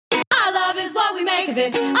love is what we make of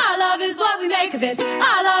it. Our love is what we make of it.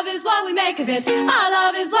 Our love is what we make of it. Our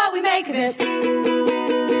love is what we make of it.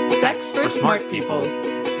 Sex for smart people.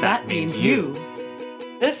 That means you.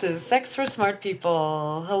 This is Sex for Smart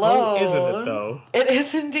People. Hello. Oh, isn't it, though? It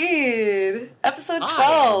is indeed. Episode 12.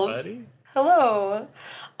 Hi, everybody. Hello.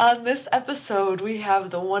 On this episode, we have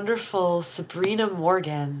the wonderful Sabrina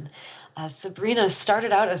Morgan. Sabrina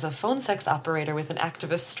started out as a phone sex operator with an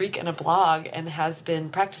activist streak and a blog and has been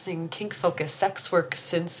practicing kink-focused sex work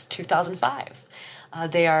since 2005.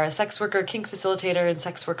 They are a sex worker, kink facilitator, and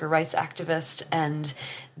sex worker rights activist, and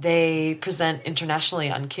they present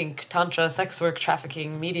internationally on kink, tantra, sex work,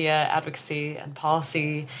 trafficking, media, advocacy, and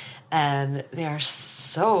policy, and they are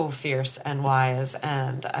so fierce and wise,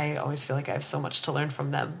 and I always feel like I have so much to learn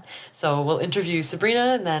from them. So we'll interview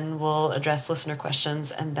Sabrina, and then we'll address listener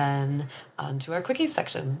questions, and then on to our quickies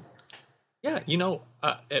section. Yeah,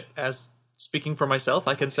 as speaking for myself,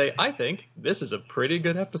 I can say I think this is a pretty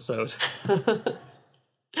good episode.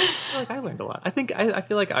 I learned a lot. I feel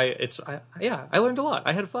like I learned a lot.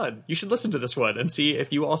 I had fun. You should listen to this one and see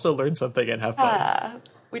if you also learn something and have fun.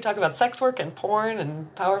 We talk about sex work and porn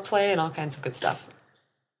and power play and all kinds of good stuff.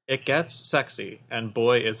 It gets sexy, and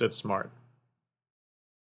boy, is it smart.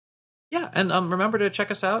 Yeah, and remember to check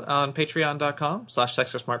us out on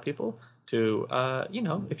patreon.com/sexforsmartpeople to,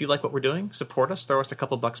 if you like what we're doing, support us, throw us a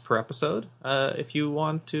couple bucks per episode if you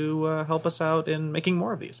want to help us out in making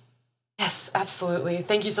more of these. Yes, absolutely.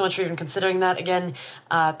 Thank you so much for even considering that. Again,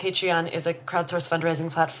 Patreon is a crowdsourced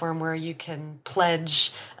fundraising platform where you can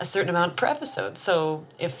pledge a certain amount per episode. So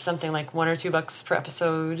if something like $1 or $2 per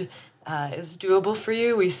episode is doable for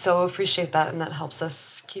you, we so appreciate that, and that helps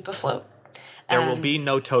us keep afloat. There will be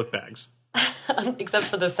no tote bags. Except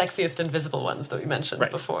for the sexiest invisible ones that we mentioned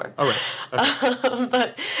before. All right. Okay.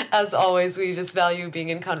 But as always, we just value being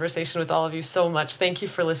in conversation with all of you so much. Thank you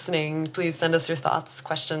for listening. Please send us your thoughts,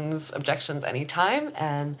 questions, objections anytime,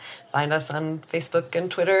 and find us on Facebook and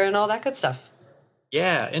Twitter and all that good stuff.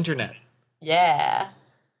 Yeah, internet. Yeah.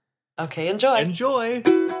 Okay, enjoy. Enjoy.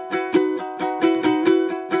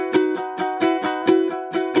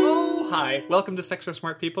 Hi, welcome to Sex for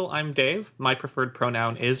Smart People. I'm Dave. My preferred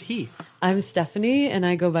pronoun is he. I'm Stephanie, and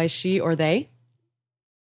I go by she or they.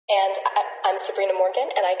 And I'm Sabrina Morgan,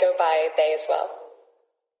 and I go by they as well.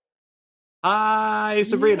 Hi,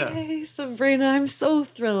 Sabrina. Hey, Sabrina. I'm so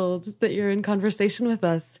thrilled that you're in conversation with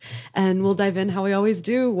us. And we'll dive in how we always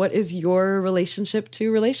do. What is your relationship to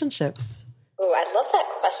relationships? Oh, I love that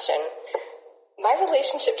question. My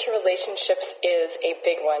relationship to relationships is a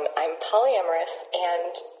big one. I'm polyamorous,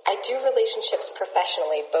 and I do relationships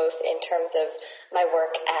professionally, both in terms of my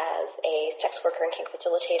work as a sex worker and kink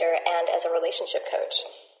facilitator and as a relationship coach.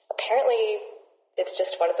 Apparently, it's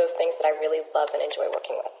just one of those things that I really love and enjoy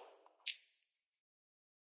working with.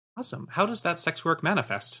 Awesome. How does that sex work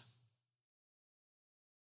manifest?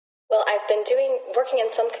 Well, I've been working in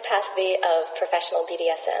some capacity of professional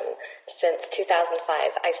BDSM since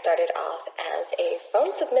 2005. I started off as a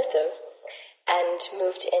phone submissive and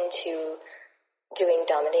moved into doing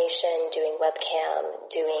domination, doing webcam,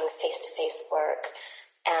 doing face-to-face work,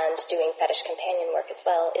 and doing fetish companion work as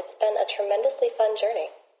well. It's been a tremendously fun journey.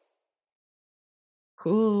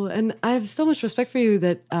 Cool. And I have so much respect for you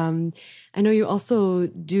that I know you also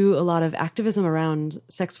do a lot of activism around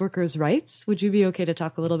sex workers' rights. Would you be okay to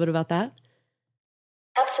talk a little bit about that?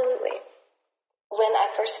 Absolutely. When I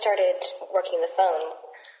first started working the phones,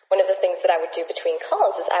 one of the things that I would do between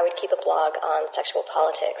calls is I would keep a blog on sexual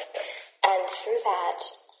politics. And through that,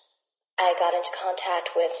 I got into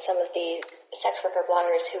contact with some of the sex worker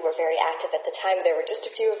bloggers who were very active at the time. There were just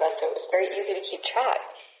a few of us, so it was very easy to keep track.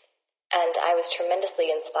 And I was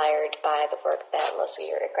tremendously inspired by the work that Melissa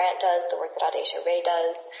Grant does, the work that Audacia Ray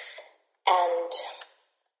does, and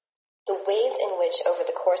the ways in which over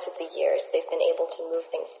the course of the years they've been able to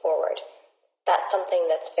move things forward. That's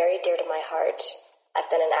something that's very dear to my heart.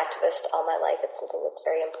 I've been an activist all my life. It's something that's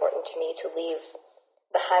very important to me to leave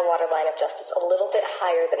the high water line of justice a little bit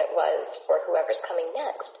higher than it was for whoever's coming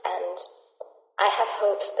next. And I have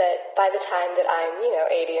hopes that by the time that I'm,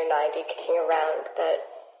 80 or 90 kicking around,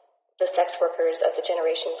 that the sex workers of the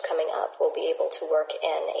generations coming up will be able to work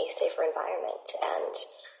in a safer environment and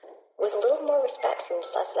with a little more respect from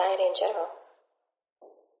society in general.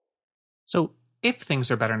 So if things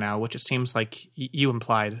are better now, which it seems like you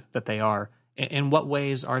implied that they are, in what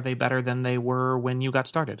ways are they better than they were when you got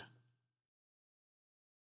started?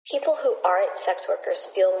 People who aren't sex workers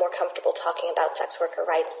feel more comfortable talking about sex worker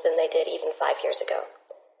rights than they did even 5 years ago.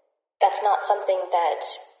 That's not something that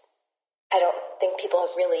I don't think people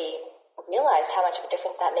have really realized how much of a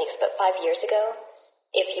difference that makes. But 5 years ago,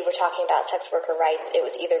 if you were talking about sex worker rights, it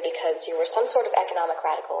was either because you were some sort of economic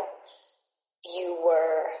radical, you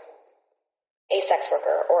were a sex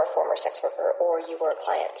worker or a former sex worker, or you were a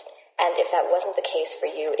client. And if that wasn't the case for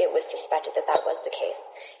you, it was suspected that that was the case.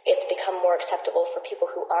 It's become more acceptable for people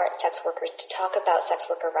who aren't sex workers to talk about sex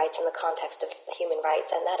worker rights in the context of human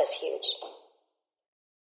rights, and that is huge.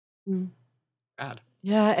 Bad.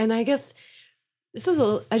 Yeah, and I guess this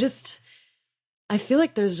is I feel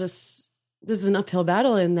like this is an uphill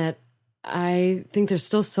battle in that I think there's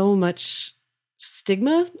still so much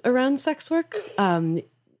stigma around sex work.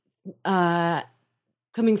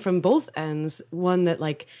 Coming from both ends,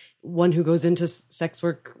 one who goes into sex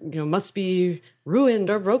work, must be ruined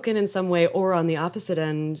or broken in some way, or on the opposite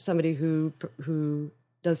end, somebody who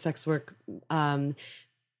does sex work,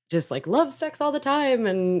 just loves sex all the time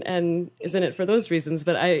and is in it for those reasons.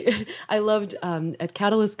 But I loved at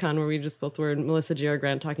CatalystCon, where we just both were, Melissa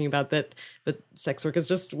Giora-Grant, talking about that, but sex work is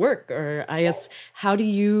just work. Or I guess,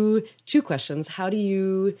 two questions. How do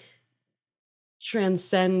you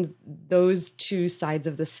transcend those two sides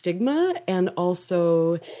of the stigma? And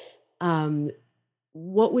also,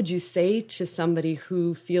 what would you say to somebody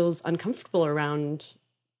who feels uncomfortable around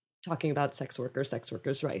talking about sex work or sex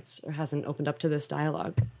workers' rights, or hasn't opened up to this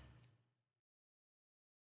dialogue?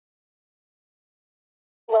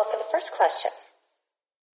 Well, for the first question,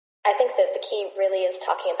 I think that the key really is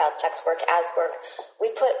talking about sex work as work. We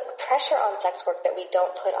put pressure on sex work that we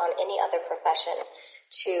don't put on any other profession,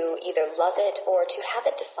 to either love it or to have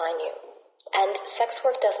it define you. And sex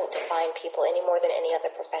work doesn't define people any more than any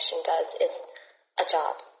other profession does. It's a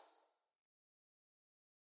job.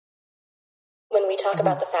 When we talk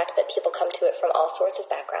about the fact that people come to it from all sorts of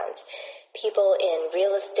backgrounds, people in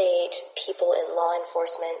real estate, people in law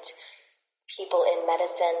enforcement, people in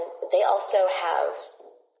medicine, they also have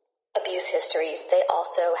abuse histories. They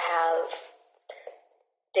also have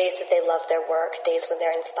days that they love their work, days when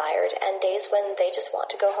they're inspired, and days when they just want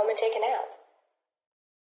to go home and take a nap.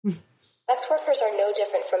 Sex workers are no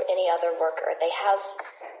different from any other worker. They have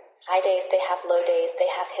high days, they have low days, they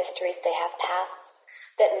have histories, they have pasts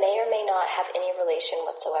that may or may not have any relation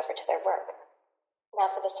whatsoever to their work. Now,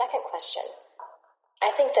 for the second question,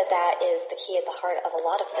 I think that that is the key at the heart of a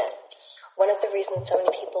lot of this. One of the reasons so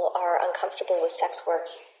many people are uncomfortable with sex work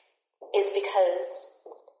is because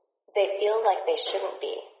they feel like they shouldn't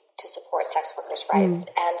be to support sex workers' rights.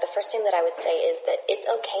 And the first thing that I would say is that it's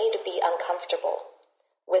okay to be uncomfortable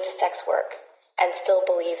with sex work and still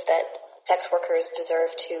believe that sex workers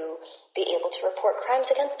deserve to be able to report crimes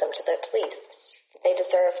against them to the police. They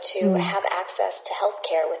deserve to have access to health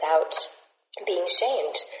care without being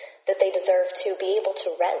shamed. That they deserve to be able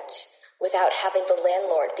to rent without having the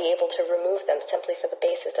landlord be able to remove them simply for the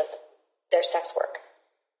basis of their sex work.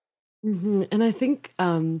 Mm-hmm. And I think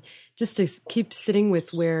just to keep sitting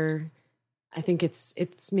with where I think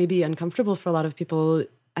it's maybe uncomfortable for a lot of people,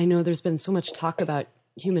 I know there's been so much talk about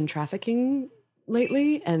human trafficking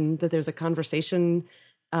lately, and that there's a conversation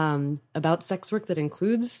about sex work that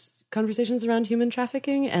includes conversations around human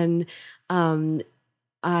trafficking. And I'm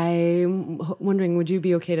wondering, would you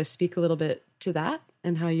be okay to speak a little bit to that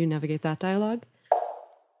and how you navigate that dialogue?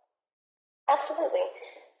 Absolutely.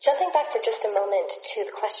 Jumping back for just a moment to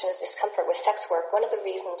the question of discomfort with sex work, one of the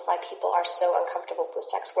reasons why people are so uncomfortable with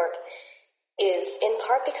sex work is in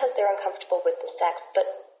part because they're uncomfortable with the sex, but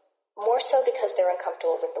more so because they're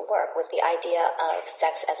uncomfortable with the work, with the idea of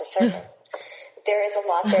sex as a service. There is a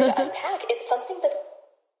lot there to unpack. It's something that's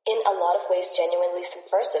in a lot of ways genuinely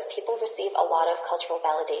subversive. People receive a lot of cultural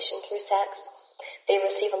validation through sex. They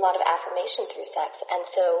receive a lot of affirmation through sex. And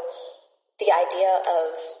so the idea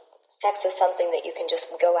of sex is something that you can just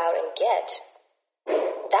go out and get,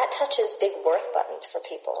 that touches big worth buttons for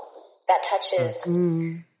people. That touches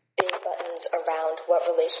big buttons around what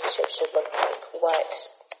relationships should look like, what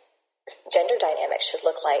gender dynamics should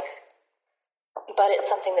look like. But it's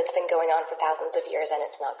something that's been going on for thousands of years, and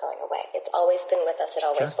it's not going away. It's always been with us. It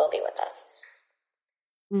always will be with us.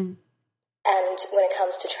 And when it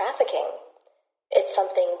comes to trafficking, it's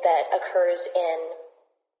something that occurs in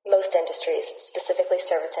most industries, specifically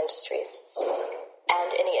service industries, and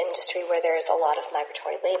any industry where there is a lot of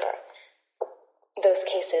migratory labor. Those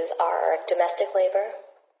cases are domestic labor,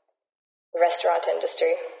 the restaurant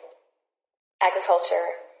industry,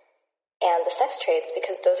 agriculture, and the sex trades,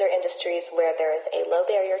 because those are industries where there is a low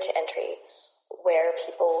barrier to entry, where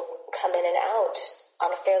people come in and out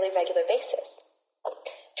on a fairly regular basis.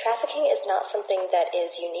 Trafficking is not something that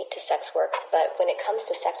is unique to sex work, but when it comes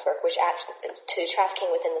to sex work, to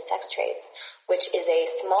trafficking within the sex trades, which is a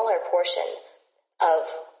smaller portion of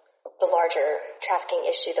the larger trafficking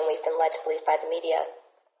issue than we've been led to believe by the media,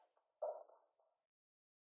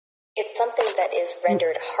 It's something that is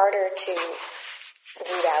rendered harder to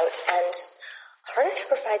root out and harder to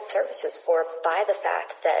provide services for by the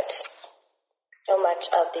fact that so much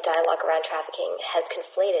of the dialogue around trafficking has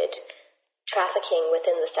conflated trafficking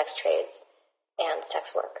within the sex trades and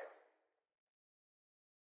sex work.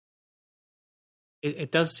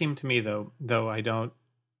 It does seem to me, though I don't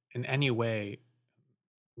in any way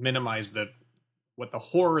minimize what the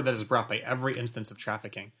horror that is brought by every instance of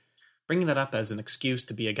trafficking. Bringing that up as an excuse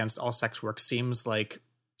to be against all sex work seems like,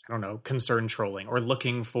 I don't know, concern trolling or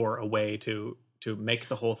looking for a way to make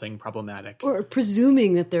the whole thing problematic. Or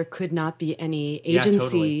presuming that there could not be any agency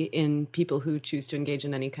totally. in people who choose to engage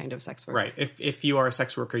in any kind of sex work. Right. If you are a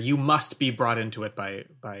sex worker, you must be brought into it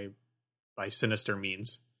by sinister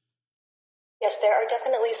means. Yes, there are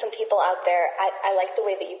definitely some people out there. I like the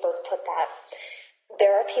way that you both put that.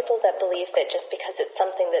 There are people that believe that just because it's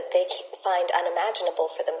something that they find unimaginable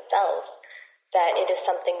for themselves, that it is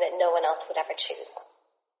something that no one else would ever choose.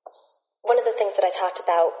 One of the things that I talked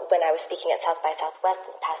about when I was speaking at South by Southwest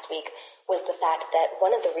this past week was the fact that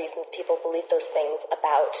one of the reasons people believe those things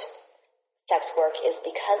about sex work is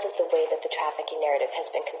because of the way that the trafficking narrative has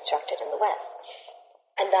been constructed in the West.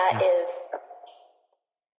 And that is,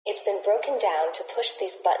 it's been broken down to push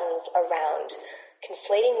these buttons around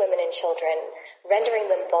conflating women and children, rendering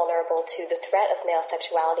them vulnerable to the threat of male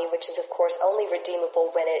sexuality, which is, of course, only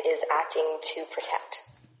redeemable when it is acting to protect.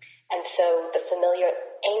 And so the familiar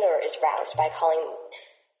anger is roused by calling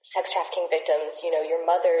sex trafficking victims, your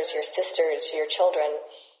mothers, your sisters, your children.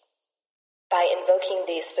 By invoking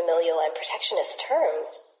these familial and protectionist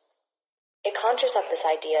terms, it conjures up this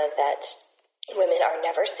idea that women are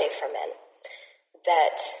never safe from men,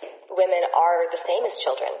 that women are the same as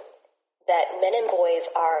children, that men and boys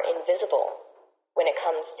are invisible when it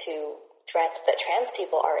comes to threats, that trans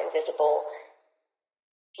people are invisible,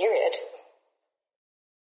 period.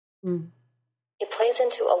 It plays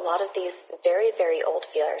into a lot of these very, very old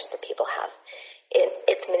fears that people have.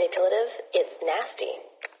 It's manipulative, it's nasty,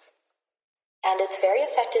 and it's very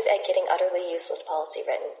effective at getting utterly useless policy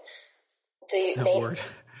written.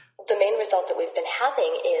 The main result that we've been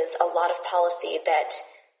having is a lot of policy that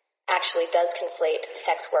actually does conflate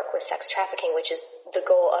sex work with sex trafficking, which is the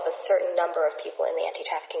goal of a certain number of people in the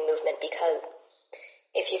anti-trafficking movement, because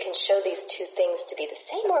if you can show these two things to be the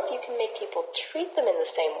same, or if you can make people treat them in the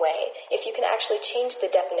same way, if you can actually change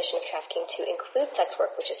the definition of trafficking to include sex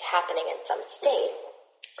work, which is happening in some states,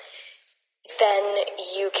 then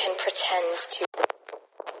you can pretend to...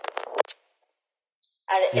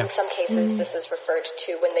 And in some cases, this is referred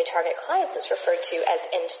to, when they target clients, it's referred to as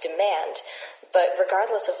end demand. But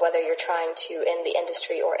regardless of whether you're trying to end the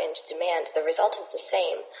industry or end demand, the result is the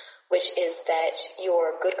same, which is that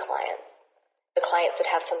your good clients, the clients that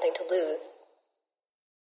have something to lose,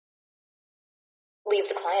 leave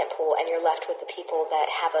the client pool, and you're left with the people that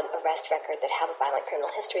have an arrest record, that have a violent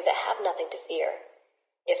criminal history, that have nothing to fear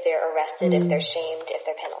if they're arrested, if they're shamed, if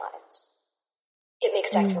they're penalized. It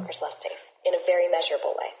makes sex workers less safe in a very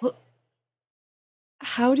measurable way. Well,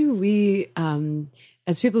 how do we,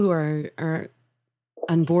 as people who are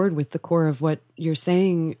on board with the core of what you're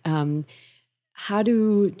saying, how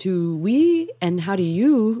do we, and how do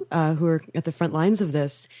you, who are at the front lines of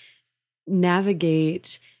this,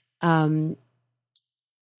 navigate fighting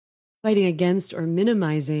against or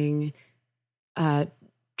minimizing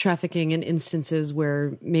trafficking in instances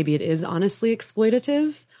where maybe it is honestly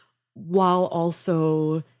exploitative, while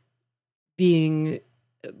also being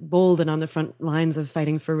bold and on the front lines of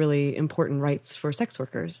fighting for really important rights for sex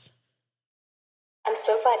workers? I'm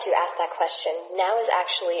so glad you asked that question. Now is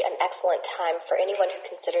actually an excellent time for anyone who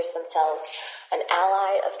considers themselves an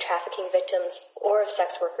ally of trafficking victims or of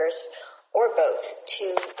sex workers, or both,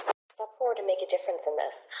 to step forward and make a difference in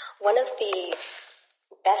this. One of the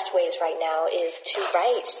best ways right now is to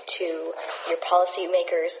write to your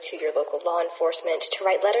policymakers, to your local law enforcement, to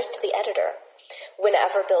write letters to the editor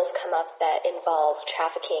whenever bills come up that involve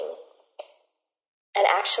trafficking, and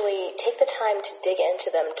actually take the time to dig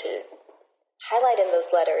into them, to highlight in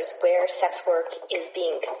those letters where sex work is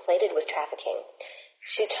being conflated with trafficking,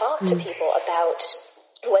 to talk to people about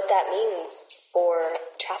what that means for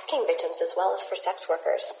trafficking victims as well as for sex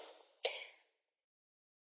workers.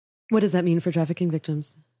 What does that mean for trafficking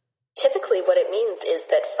victims? Typically what it means is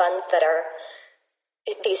that funds that are,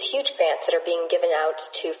 these huge grants that are being given out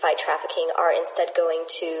to fight trafficking are instead going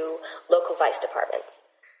to local vice departments,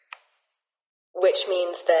 which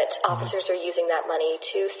means that officers are using that money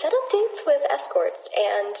to set up dates with escorts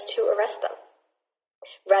and to arrest them,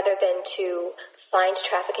 rather than to find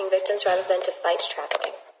trafficking victims, rather than to fight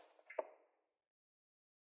trafficking.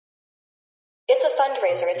 It's a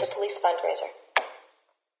fundraiser. It's a police fundraiser.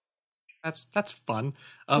 That's fun.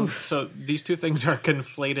 So these two things are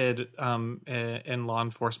conflated in law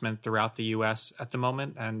enforcement throughout the U.S. at the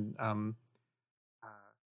moment,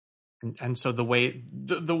 and so the way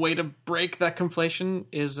to break that conflation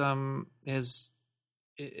is are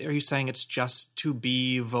you saying it's just to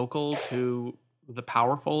be vocal to the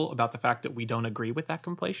powerful about the fact that we don't agree with that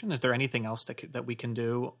conflation? Is there anything else that we can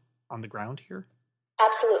do on the ground here?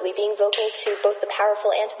 Absolutely, being vocal to both the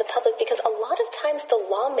powerful and to the public, because a lot of times the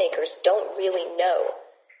lawmakers don't really know.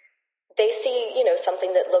 They see,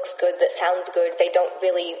 something that looks good, that sounds good. They don't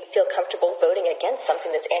really feel comfortable voting against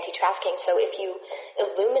something that's anti-trafficking. So if you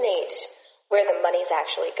illuminate where the money's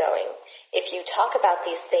actually going, if you talk about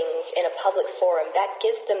these things in a public forum, that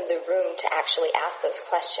gives them the room to actually ask those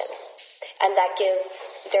questions. And that gives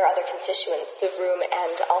their other constituents the room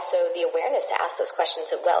and also the awareness to ask those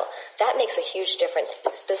questions as well. That makes a huge difference,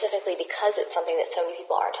 specifically because it's something that so many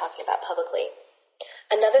people aren't talking about publicly.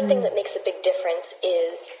 Another thing that makes a big difference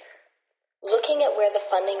is looking at where the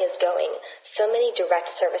funding is going. So many direct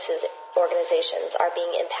services organizations are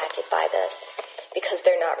being impacted by this because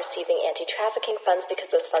they're not receiving anti-trafficking funds, because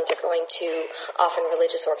those funds are going to often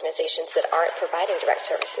religious organizations that aren't providing direct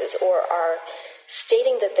services or are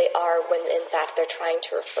stating that they are when in fact they're trying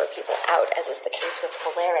to refer people out, as is the case with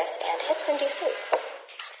Polaris and HIPS in DC.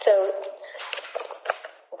 So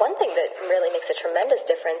one thing that really makes a tremendous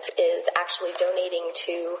difference is actually donating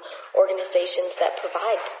to organizations that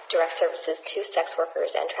provide direct services to sex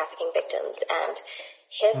workers and trafficking victims. And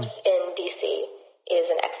HIPS in DC is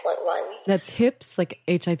an excellent one. That's HIPS, like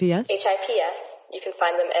HIPS? HIPS. You can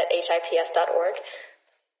find them at hips.org.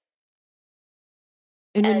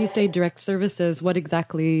 And when you say direct services, what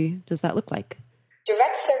exactly does that look like?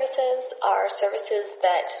 Direct services are services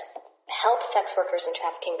that help sex workers and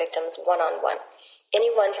trafficking victims one-on-one.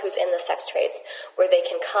 Anyone who's in the sex trades, where they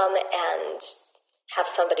can come and have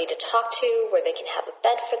somebody to talk to, where they can have a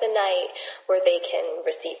bed for the night, where they can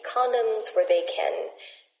receive condoms, where they can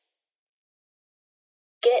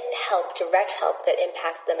get help, direct help that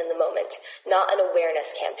impacts them in the moment. Not an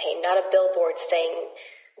awareness campaign, not a billboard saying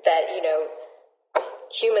that,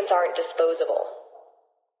 humans aren't disposable.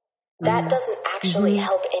 That doesn't actually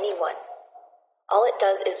help anyone. All it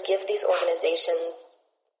does is give these organizations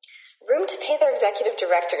room to pay their executive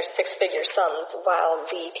directors six-figure sums while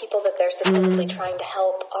the people that they're supposedly trying to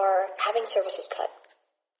help are having services cut.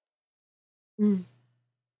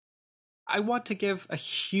 I want to give a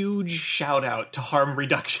huge shout out to harm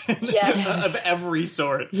reduction Yes. of every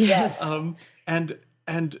sort. Yes.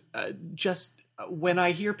 Just when I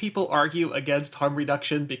hear people argue against harm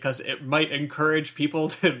reduction because it might encourage people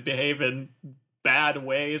to behave in bad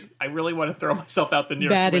ways, I really want to throw myself out the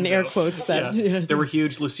nearest Bad window. in air quotes. There were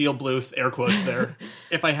huge Lucille Bluth air quotes there.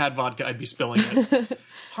 If I had vodka, I'd be spilling it.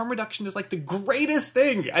 Harm reduction is like the greatest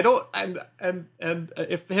thing. And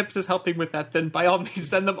if HIPS is helping with that, then by all means,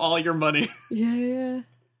 send them all your money. Yeah.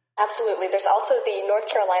 Absolutely. There's also the North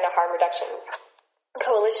Carolina Harm Reduction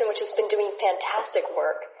Coalition, which has been doing fantastic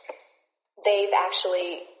work. They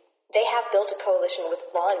have built a coalition with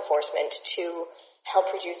law enforcement to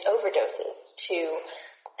help reduce overdoses, to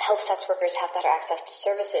help sex workers have better access to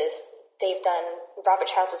services. Robert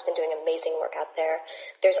Childs has been doing amazing work out there.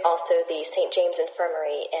 There's also the St. James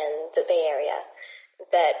Infirmary in the Bay Area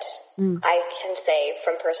that I can say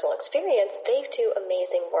from personal experience, they do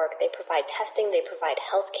amazing work. They provide testing, they provide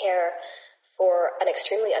health care for an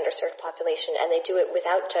extremely underserved population, and they do it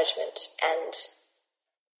without judgment and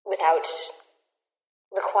without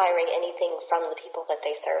requiring anything from the people that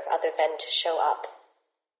they serve other than to show up.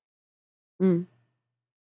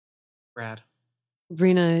 Brad.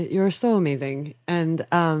 Sabrina, you're so amazing. And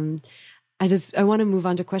I want to move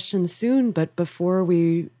on to questions soon, but before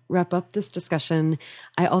we wrap up this discussion,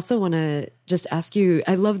 I also want to just ask you,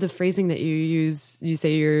 I love the phrasing that you use. You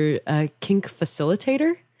say you're a kink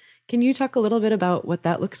facilitator. Can you talk a little bit about what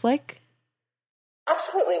that looks like?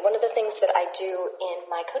 Absolutely. One of the things that I do in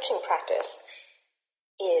my coaching practice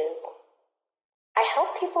is I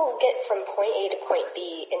help people get from point A to point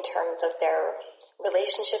B in terms of their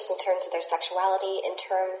relationships, in terms of their sexuality, in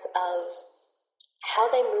terms of how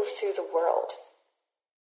they move through the world.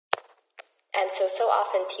 And so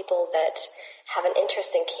often people that have an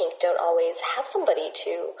interest in kink don't always have somebody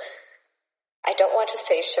to, I don't want to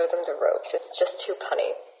say show them the ropes, it's just too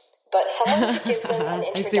punny, but someone to give them an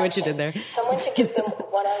introduction. I see what you did there. Someone to give them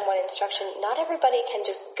one-on-one instruction. Not everybody can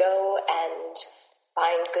just go and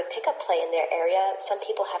find good pickup play in their area. Some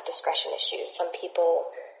people have discretion issues. Some people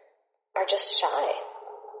are just shy.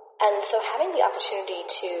 And so having the opportunity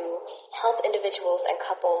to help individuals and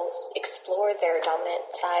couples explore their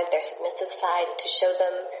dominant side, their submissive side, to show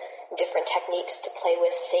them different techniques to play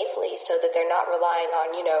with safely so that they're not relying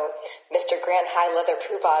on, Mr. Grand High Leather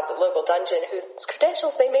Poobah, the local dungeon, whose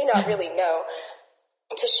credentials they may not really know,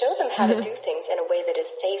 to show them how to do things in a way that is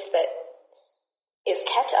safe, that is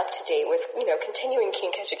kept up to date with, continuing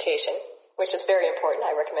kink education, which is very important.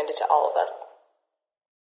 I recommend it to all of us.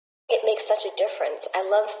 It makes such a difference. I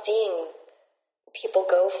love seeing people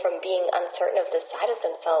go from being uncertain of this side of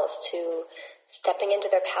themselves to stepping into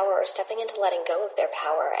their power or stepping into letting go of their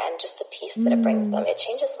power, and just the peace that it brings them. It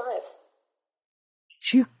changes lives.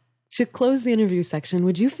 To close the interview section,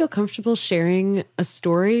 would you feel comfortable sharing a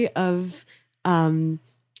story of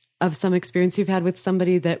some experience you've had with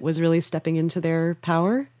somebody that was really stepping into their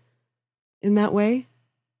power in that way?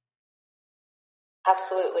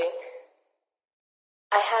 Absolutely.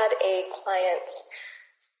 I had a client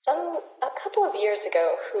a couple of years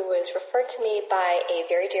ago who was referred to me by a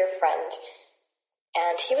very dear friend,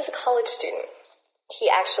 and he was a college student.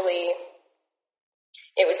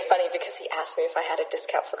 It was funny because he asked me if I had a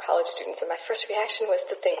discount for college students, and my first reaction was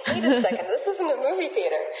to think, wait a second, this isn't a movie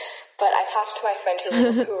theater. But I talked to my friend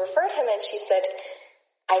who referred him, and she said,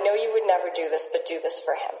 I know you would never do this, but do this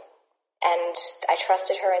for him. And I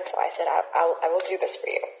trusted her, and so I said, I will do this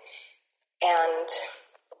for you. And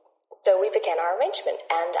so we began our arrangement,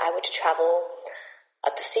 and I would travel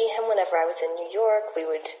up to see him whenever I was in New York. We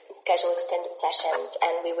would schedule extended sessions,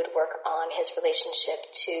 and we would work on his relationship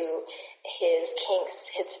to his kinks,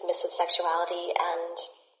 his submissive sexuality, and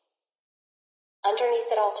underneath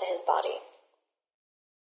it all to his body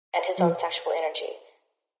and his own sexual energy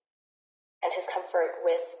and his comfort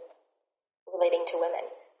with relating to women.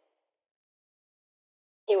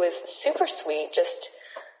 He was super sweet, just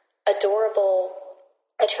adorable,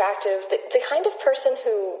 attractive, the kind of person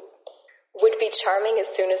who would be charming as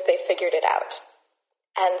soon as they figured it out.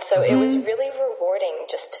 And so it was really rewarding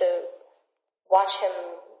just to watch him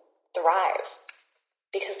thrive,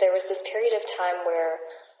 because there was this period of time where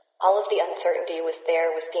all of the uncertainty was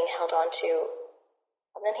being held on to,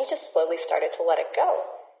 and then he just slowly started to let it go.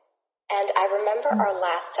 And I remember our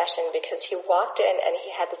last session because he walked in and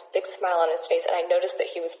he had this big smile on his face, and I noticed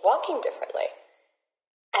that he was walking differently.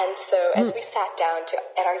 And so as we sat down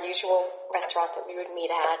at our usual restaurant that we would meet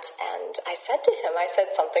at, and I said to him,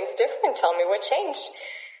 something's different, tell me what changed.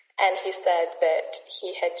 And he said that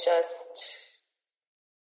he had just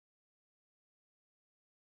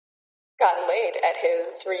gotten laid at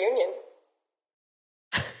his reunion.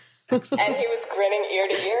 And he was grinning ear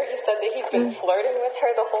to ear. He said that he'd been flirting with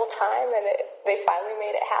her the whole time, and they finally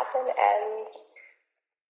made it happen. And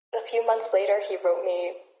a few months later, he wrote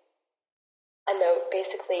me a note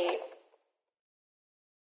basically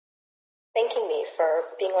thanking me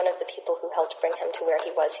for being one of the people who helped bring him to where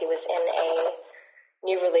he was. He was in a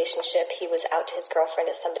new relationship. He was out to his girlfriend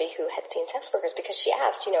as somebody who had seen sex workers, because she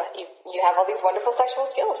asked, you have all these wonderful sexual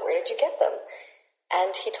skills. Where did you get them?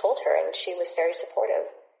 And he told her, and she was very supportive.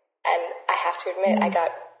 And I have to admit, I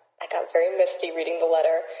got very misty reading the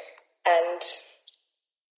letter. And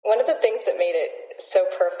one of the things that made it so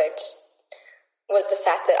perfect was the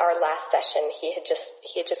fact that our last session, he had just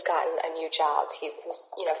gotten a new job. He was,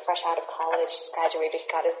 fresh out of college, just graduated,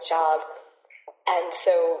 got his job. And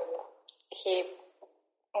so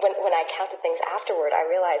when I counted things afterward, I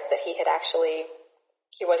realized that he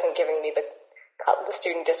wasn't giving me the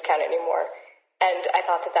student discount anymore. And I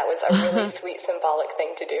thought that was a really sweet symbolic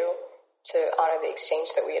thing to do, to honor the exchange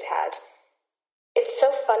that we had had. It's so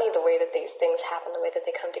funny the way that these things happen, the way that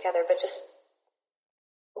they come together, but just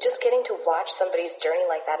getting to watch somebody's journey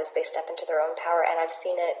like that as they step into their own power. And I've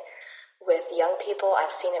seen it with young people. I've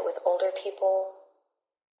seen it with older people.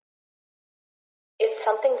 It's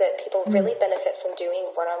something that people really benefit from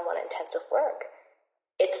doing one-on-one intensive work.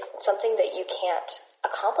 It's something that you can't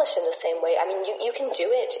accomplish in the same way. I mean, you can do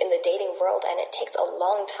it in the dating world, and it takes a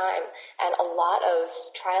long time and a lot of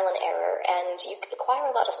trial and error, and you acquire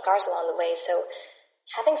a lot of scars along the way. So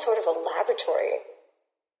having sort of a laboratory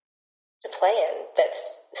to play in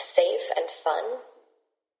that's safe and fun,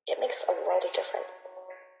 it makes a world of difference.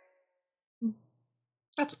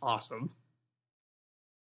 That's awesome.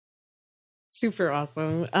 Super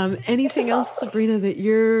awesome. Anything else, Sabrina, that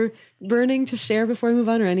you're burning to share before we move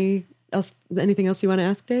on, or anything else you want to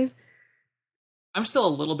ask, Dave? I'm still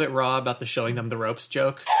a little bit raw about the showing them the ropes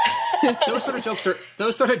joke. Those sort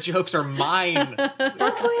of jokes are mine.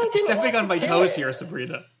 That's why I didn't stepping on my toes here,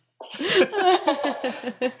 Sabrina.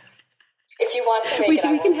 If you want to make it, I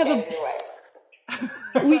won't stand in your way.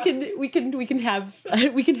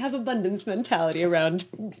 we can have abundance mentality around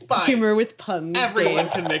humor with puns. Everyone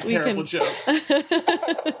Dave. can make terrible jokes.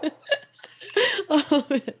 Oh.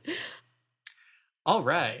 All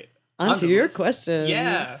right. On to your questions.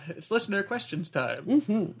 Yeah, it's listener questions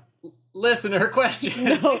time. Listener questions.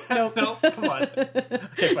 No. No, come on.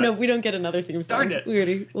 Okay, fine. No, we don't get another theme song. Darn it. We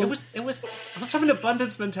already, It was. Let's have an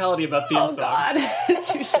abundance mentality about theme oh, songs. God.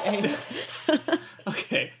 Touche.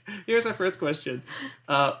 Okay, here's our first question.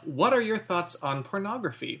 What are your thoughts on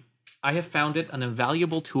pornography? I have found it an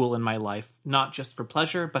invaluable tool in my life, not just for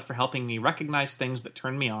pleasure, but for helping me recognize things that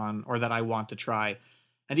turn me on or that I want to try.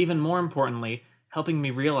 And even more importantly, helping me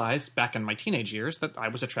realize, back in my teenage years, that I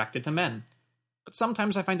was attracted to men. But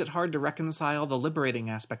sometimes I find it hard to reconcile the liberating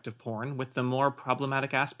aspect of porn with the more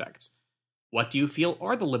problematic aspects. What do you feel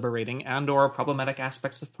are the liberating and or problematic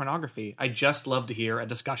aspects of pornography? I just love to hear a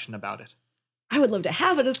discussion about it. I would love to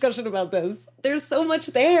have a discussion about this. There's so much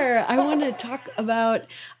there. I want to talk about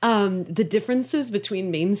the differences between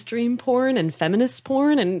mainstream porn and feminist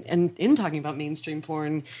porn, and in talking about mainstream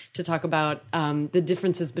porn, to talk about the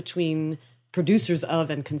differences between producers of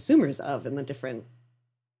and consumers of, and the different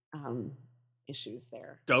issues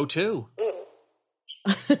there. Go to.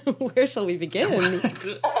 Where shall we begin?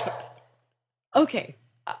 Okay,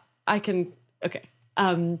 I can. Okay.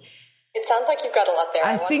 It sounds like you've got a lot there.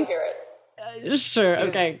 I want to hear it. Sure.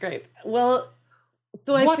 Okay. Great. Well,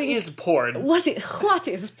 so I What think is porn? What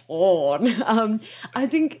is porn? I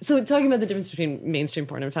think so. Talking about the difference between mainstream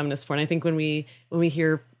porn and feminist porn, I think when we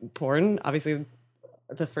hear porn, obviously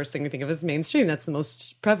the first thing we think of is mainstream. That's the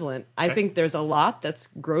most prevalent. I think there's a lot that's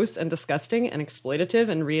gross and disgusting and exploitative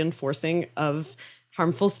and reinforcing of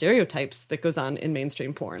harmful stereotypes that goes on in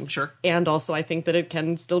mainstream porn. Sure. And also I think that it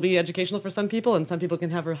can still be educational for some people, and some people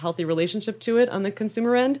can have a healthy relationship to it on the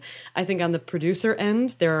consumer end. I think on the producer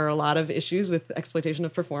end, there are a lot of issues with exploitation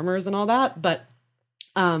of performers and all that. But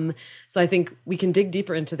so I think we can dig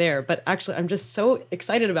deeper into there. But actually, I'm just so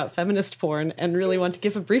excited about feminist porn and really want to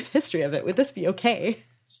give a brief history of it. Would this be okay?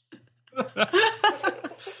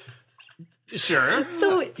 Sure.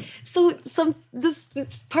 So this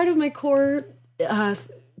part of my core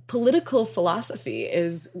political philosophy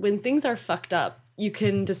is when things are fucked up, you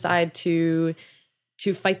can decide to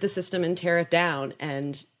fight the system and tear it down,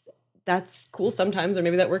 and that's cool sometimes, or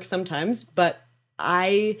maybe that works sometimes. But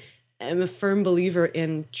I am a firm believer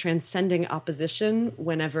in transcending opposition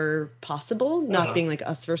whenever possible, not being like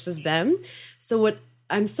us versus them. So what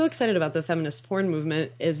I'm so excited about the feminist porn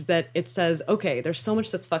movement is that it says, okay, there's so much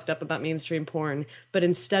that's fucked up about mainstream porn, but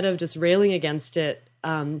instead of just railing against it,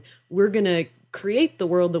 we're going to create the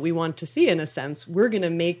world that we want to see. In a sense, we're going to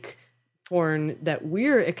make porn that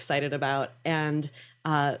we're excited about and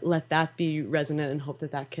let that be resonant and hope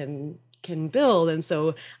that that can build. And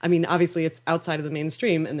so, I mean, obviously it's outside of the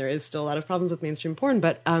mainstream and there is still a lot of problems with mainstream porn,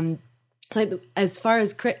 but so as far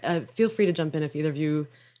as feel free to jump in if either of you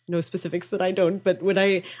know specifics that I don't, but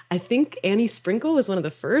I think Annie Sprinkle was one of the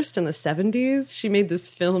first in the 70s. She made this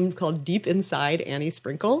film called Deep Inside Annie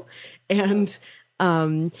Sprinkle, and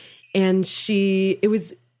it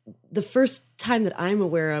was the first time that I'm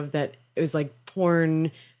aware of that it was like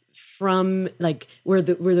porn from like where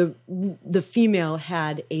the female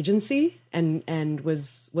had agency and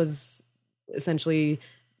was essentially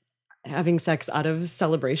having sex out of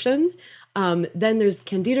celebration. Then there's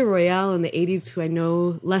Candida Royale in the 80s, who I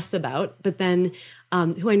know less about, but then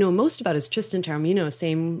who I know most about is Tristan Taormino,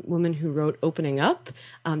 same woman who wrote Opening Up.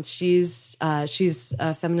 She's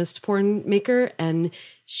a feminist porn maker, and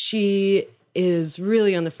she is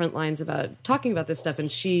really on the front lines about talking about this stuff,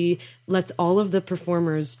 and she lets all of the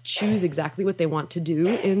performers choose exactly what they want to do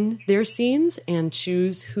in their scenes and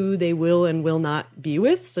choose who they will and will not be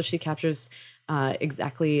with. So she captures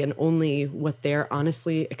exactly and only what they're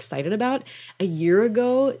honestly excited about. A year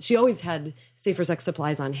ago, she always had safer sex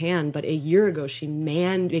supplies on hand, but a year ago she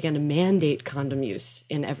began to mandate condom use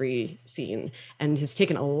in every scene and has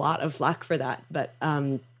taken a lot of flack for that. But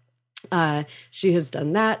she has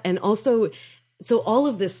done that. And also, so all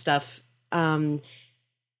of this stuff,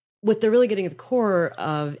 what they're really getting at the core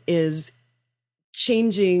of is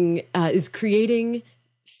creating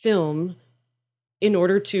film in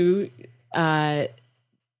order to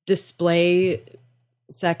display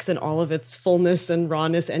sex in all of its fullness and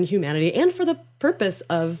rawness and humanity, and for the purpose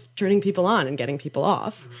of turning people on and getting people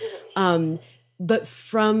off. But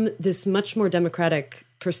from this much more democratic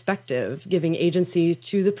perspective, giving agency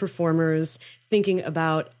to the performers, thinking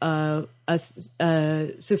about a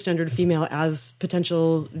cisgendered female as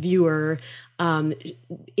potential viewer,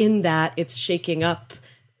 in that it's shaking up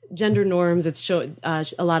gender norms. It's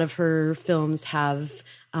a lot of her films have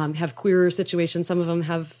queer situations. Some of them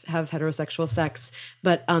have heterosexual sex,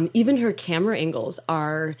 but even her camera angles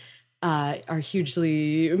are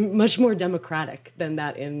hugely much more democratic than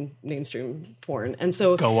that in mainstream porn. And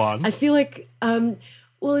so go on. I feel like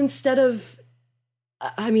Well, instead of,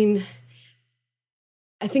 I mean,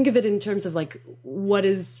 I think of it in terms of like, what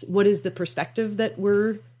is the perspective that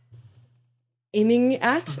we're aiming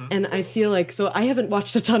at? And I feel like, so I haven't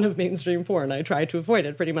watched a ton of mainstream porn. I try to avoid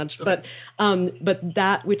it pretty much, but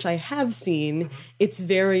that which I have seen, it's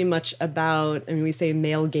very much about, I mean, we say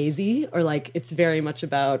male gazy, or like, it's very much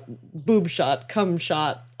about boob shot, cum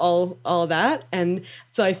shot, all that. And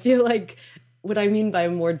so I feel like what I mean by a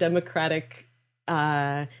more democratic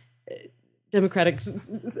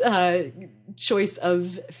choice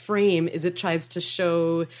of frame is it tries to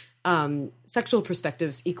show sexual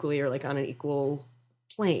perspectives equally, or like on an equal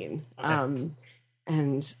plane. Okay.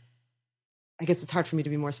 And I guess it's hard for me to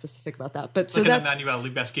be more specific about that. But so that's an Emmanuel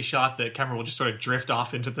Lubezki shot. The camera will just sort of drift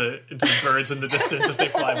off into the birds in the distance as they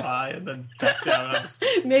fly by, and then back down.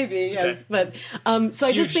 Maybe, yes. Okay. But so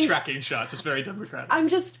I just think tracking shots. It's very democratic.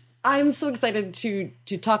 I'm so excited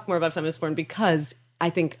to talk more about feminist porn, because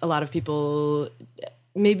I think a lot of people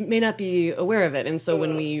may not be aware of it. And so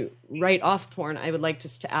when we write off porn, I would like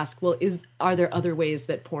just to ask, well, are there other ways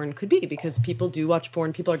that porn could be? Because people do watch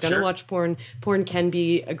porn. People are going to watch porn. Porn can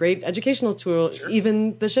be a great educational tool,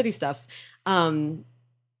 even the shitty stuff. And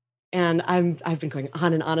I've been going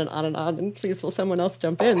on and on and on and on, and please, will someone else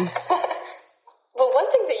jump in? Well,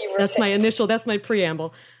 one thing that you were that's my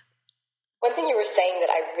preamble. One thing you were saying that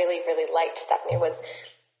I really, really liked, Stephanie, was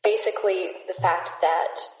basically the fact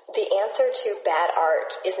that the answer to bad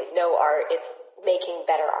art isn't no art, it's making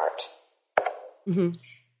better art.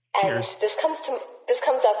 And this comes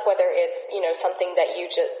up whether it's, something that you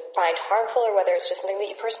just find harmful, or whether it's just something that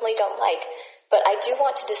you personally don't like. But I do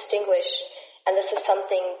want to distinguish, and this is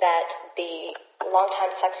something that the longtime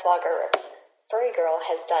sex blogger Furry Girl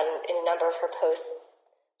has done in a number of her posts,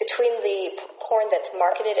 between the porn that's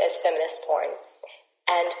marketed as feminist porn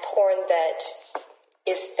and porn that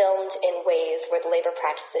is filmed in ways where the labor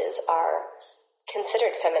practices are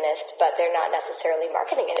considered feminist, but they're not necessarily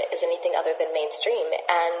marketing it as anything other than mainstream.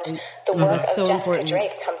 And the work of Jessica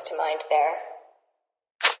Drake comes to mind there,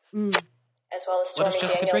 as well as Stormy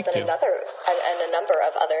Daniels and a number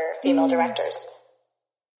of other female directors.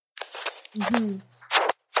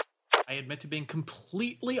 I admit to being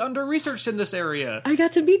completely under-researched in this area. I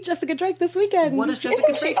got to meet Jessica Drake this weekend. What does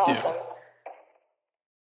Jessica Drake do?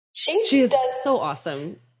 She is so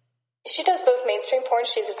awesome. She does both mainstream porn.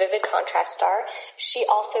 She's a Vivid contract star. She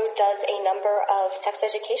also does a number of sex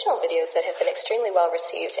educational videos that have been extremely well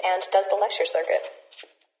received, and does the lecture circuit.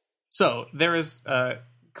 So there is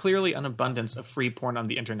clearly an abundance of free porn on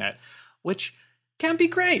the internet, which can be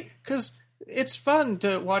great because it's fun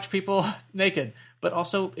to watch people naked, but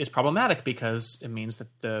also is problematic because it means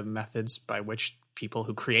that the methods by which people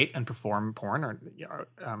who create and perform porn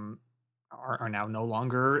are now no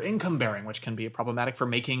longer income bearing, which can be problematic for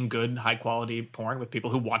making good, high quality porn with people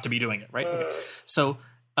who want to be doing it, right? Okay. So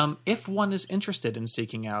if one is interested in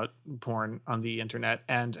seeking out porn on the internet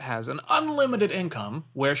and has an unlimited income,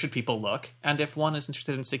 where should people look? And if one is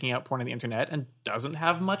interested in seeking out porn on the internet and doesn't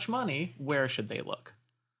have much money, where should they look?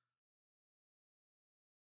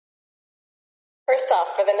 First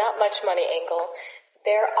off, for the not much money angle,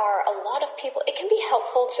 there are a lot of people. It can be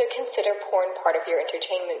helpful to consider porn part of your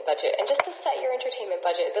entertainment budget, and just to set your entertainment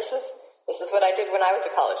budget. This is what I did when I was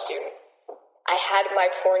a college student. I had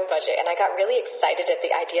my porn budget, and I got really excited at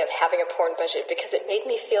the idea of having a porn budget because it made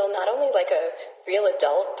me feel not only like a real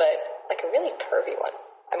adult, but like a really pervy one.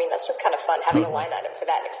 I mean, that's just kind of fun having a line item for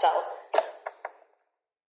that in Excel.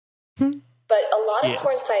 But a lot of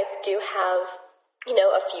porn sites do have,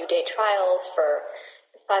 a few day trials for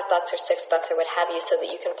 $5 or $6 or what have you, so that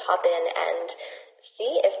you can pop in and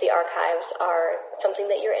see if the archives are something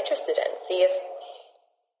that you're interested in. See if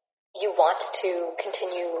you want to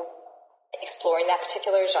continue exploring that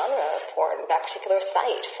particular genre of porn, that particular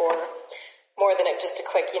site, for more than just a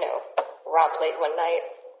quick, romp late one night.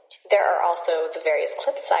 There are also the various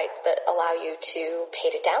clip sites that allow you to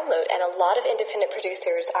pay to download, and a lot of independent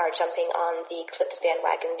producers are jumping on the clips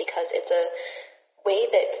bandwagon because it's a way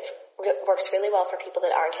that works really well for people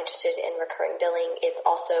that aren't interested in recurring billing. It's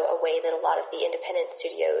also a way that a lot of the independent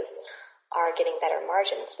studios are getting better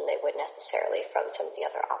margins than they would necessarily from some of the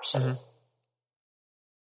other options.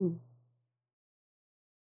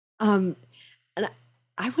 And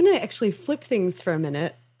I want to actually flip things for a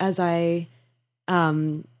minute, as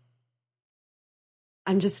I'm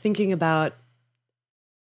just thinking about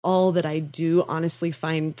all that I do honestly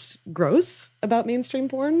find gross about mainstream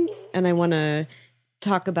porn, and I want to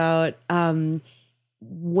talk about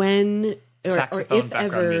when or if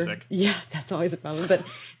ever music. Yeah, that's always a problem.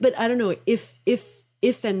 But I don't know if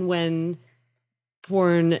and when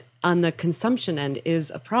porn on the consumption end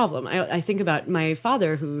is a problem. I think about my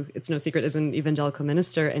father, who, it's no secret, is an evangelical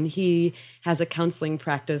minister, and he has a counseling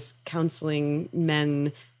practice counseling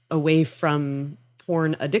men away from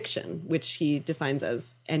porn addiction, which he defines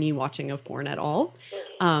as any watching of porn at all.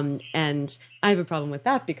 And I have a problem with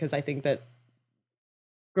that because I think that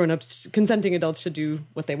grown-ups, consenting adults should do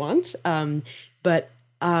what they want. But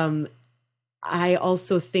I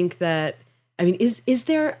also think that, I mean, is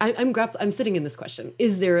there, I'm sitting in this question,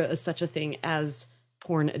 is there such a thing as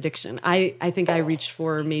porn addiction? I think I reach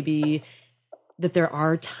for maybe that there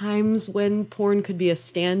are times when porn could be a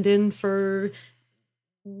stand-in for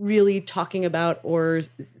really talking about or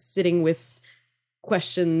sitting with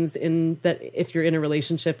questions in that if you're in a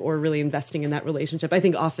relationship or really investing in that relationship. I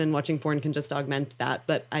think often watching porn can just augment that,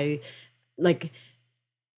 but I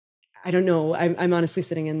don't know. I'm honestly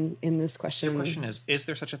sitting in this question. Your question is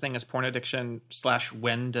there such a thing as porn addiction /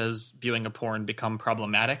 when does viewing a porn become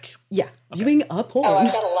problematic? Yeah. Okay. Viewing a porn. Oh,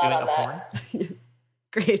 I've got a lot viewing on that.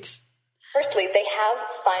 Great. Firstly, they have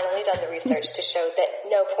finally done the research to show that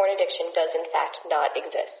no, porn addiction does in fact not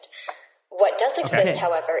exist. What does exist,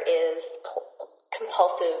 however, is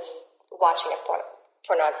compulsive watching of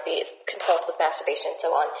pornography, compulsive masturbation, and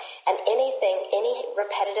so on. And any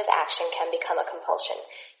repetitive action can become a compulsion.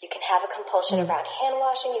 You can have a compulsion around hand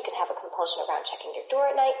washing. You can have a compulsion around checking your door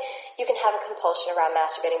at night. You can have a compulsion around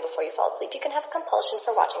masturbating before you fall asleep. You can have a compulsion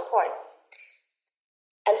for watching porn.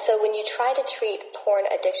 And so when you try to treat porn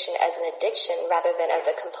addiction as an addiction rather than as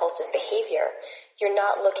a compulsive behavior, you're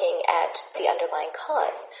not looking at the underlying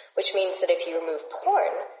cause, which means that if you remove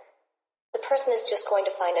porn, the person is just going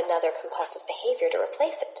to find another compulsive behavior to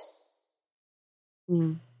replace it.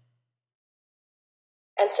 Mm.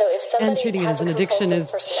 And so if somebody and treating it as an addiction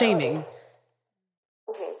is shaming.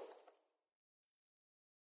 Mm-hmm.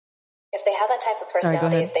 If they have that type of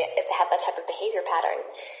personality, if they have that type of behavior pattern,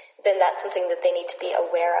 then that's something that they need to be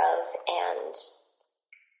aware of and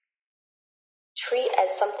treat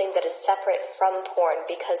as something that is separate from porn,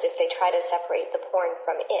 because if they try to separate the porn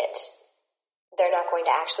from it, they're not going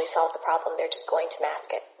to actually solve the problem. They're just going to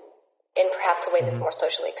mask it in perhaps a way that's more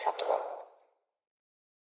socially acceptable.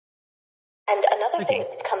 And another thing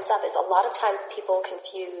that comes up is a lot of times people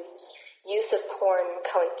confuse use of porn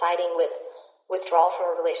coinciding with withdrawal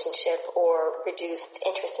from a relationship or reduced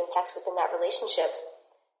interest in sex within that relationship.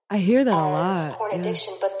 I hear that a lot. Porn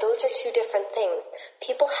addiction, but those are two different things.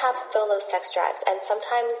 People have solo sex drives, and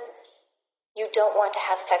sometimes you don't want to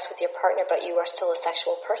have sex with your partner, but you are still a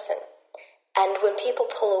sexual person. And when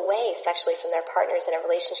people pull away sexually from their partners in a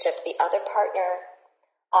relationship, the other partner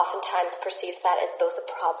oftentimes perceives that as both a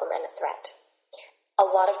problem and a threat. A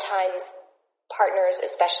lot of times, partners,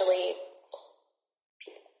 especially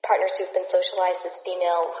partners who've been socialized as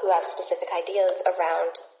female, who have specific ideas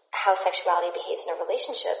around how sexuality behaves in a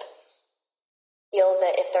relationship, feel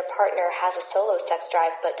that if their partner has a solo sex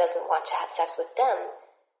drive but doesn't want to have sex with them,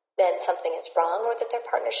 then something is wrong, or that their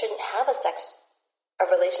partner shouldn't have a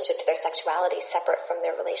relationship to their sexuality separate from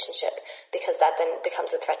their relationship, because that then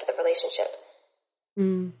becomes a threat to the relationship.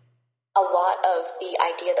 Mm. A lot of the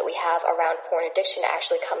idea that we have around porn addiction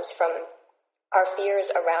actually comes from our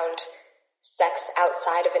fears around sex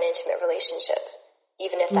outside of an intimate relationship,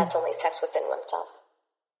 even if that's only sex within oneself.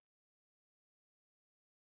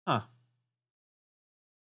 Huh.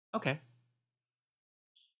 Okay.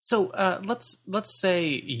 So let's say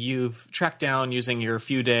you've tracked down, using your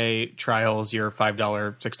few day trials, your $5,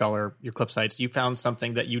 $6, your clip sites, you found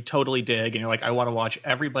something that you totally dig, and you're like, I want to watch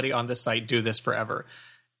everybody on this site do this forever.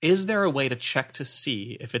 Is there a way to check to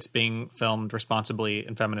see if it's being filmed responsibly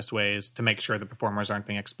in feminist ways to make sure the performers aren't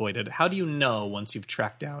being exploited? How do you know, once you've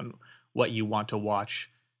tracked down what you want to watch,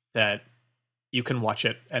 that you can watch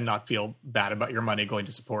it and not feel bad about your money going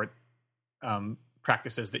to support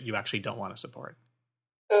practices that you actually don't want to support?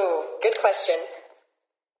 Ooh, good question.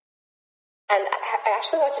 And I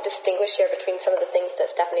actually want to distinguish here between some of the things that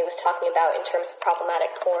Stephanie was talking about in terms of problematic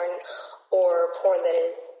porn or porn that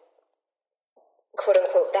is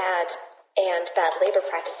quote-unquote bad and bad labor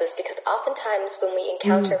practices, because oftentimes when we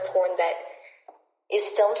encounter porn that is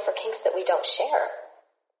filmed for kinks that we don't share,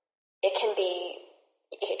 it can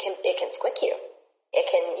squick you. It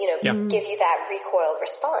can, give you that recoil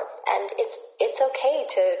response. And it's okay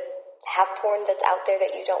to have porn that's out there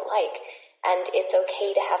that you don't like. And it's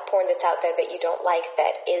okay to have porn that's out there that you don't like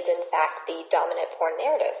that is, in fact, the dominant porn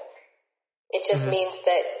narrative. It just means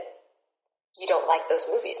that you don't like those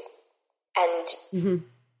movies. And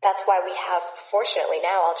that's why we have, fortunately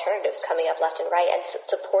now, alternatives coming up left and right. And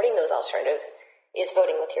supporting those alternatives is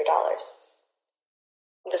voting with your dollars,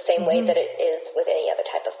 the same way that it is with any other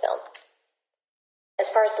type of film. As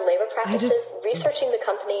far as the labor practices, just- researching the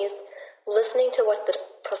companies, listening to what the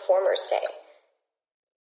performers say,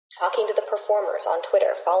 talking to the performers on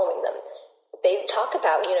Twitter, following them. They talk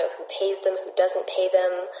about, who pays them, who doesn't pay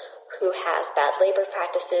them, who has bad labor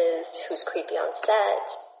practices, who's creepy on set.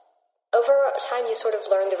 Over time, you sort of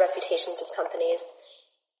learn the reputations of companies.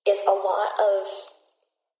 If a lot of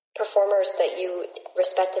performers that you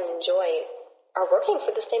respect and enjoy are working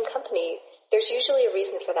for the same company, there's usually a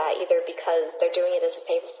reason for that, either because they're doing it as a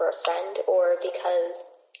favor for a friend or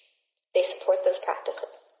because they support those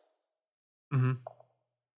practices. Mm-hmm.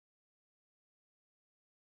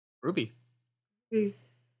 Ruby,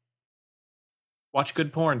 watch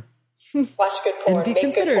good porn. Watch good porn, and be make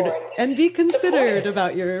considered good porn. and be considered Support.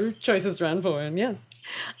 about your choices around porn. Yes.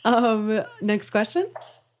 Next question.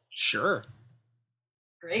 Sure.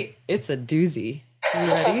 Great. It's a doozy. You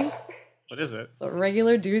ready? What is it? It's a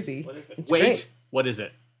regular doozy. What is it? It's Wait, great. what is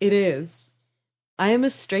it? It is. I am a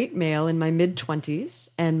straight male in my mid-20s,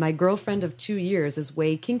 and my girlfriend of 2 years is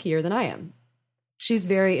way kinkier than I am. She's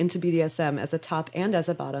very into BDSM as a top and as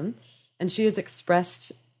a bottom, and she has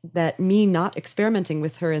expressed that me not experimenting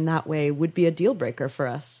with her in that way would be a deal breaker for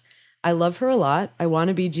us. I love her a lot. I want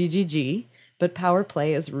to be GGG, but power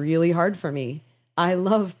play is really hard for me. I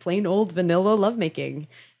love plain old vanilla lovemaking,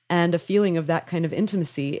 and a feeling of that kind of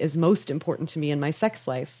intimacy is most important to me in my sex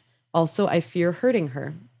life. Also, I fear hurting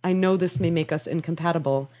her. I know this may make us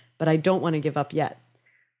incompatible, but I don't want to give up yet.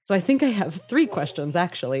 So I think I have 3 questions,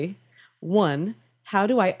 actually. 1, how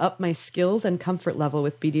do I up my skills and comfort level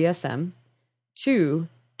with BDSM? 2,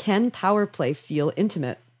 can power play feel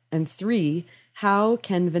intimate? And 3, how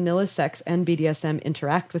can vanilla sex and BDSM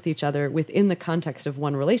interact with each other within the context of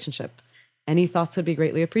one relationship? Any thoughts would be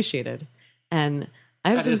greatly appreciated. And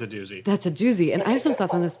I have That is a doozy. That's a doozy. And I have some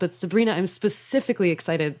thoughts on this, but Sabrina, I'm specifically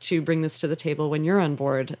excited to bring this to the table when you're on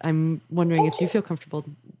board. I'm wondering if you feel comfortable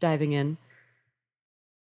diving in.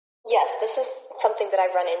 Yes, this is something that I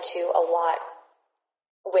run into a lot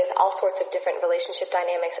with all sorts of different relationship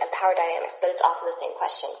dynamics and power dynamics, but it's often the same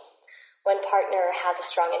question. One partner has a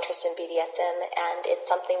strong interest in BDSM and it's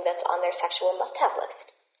something that's on their sexual must-have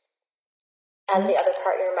list. And the other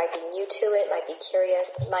partner might be new to it, might be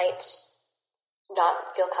curious, might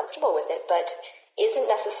not feel comfortable with it, but isn't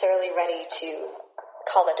necessarily ready to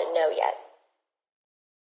call it a no yet.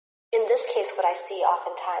 In this case, what I see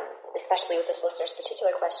oftentimes, especially with this listener's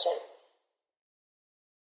particular question,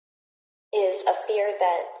 is a fear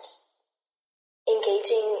that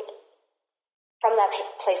engaging from that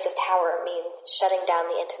place of power means shutting down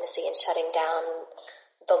the intimacy and shutting down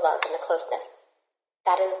the love and the closeness.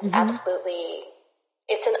 That is absolutely,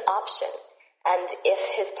 it's an option. And if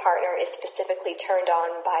his partner is specifically turned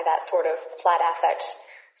on by that sort of flat affect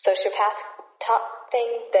sociopath top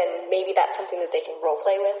thing, then maybe that's something that they can role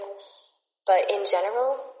play with. But in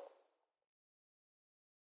general,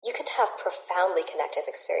 you can have profoundly connective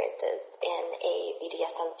experiences in a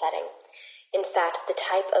BDSM setting. In fact, the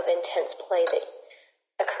type of intense play that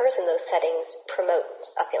occurs in those settings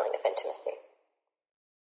promotes a feeling of intimacy.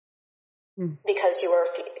 Because you are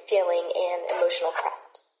feeling an emotional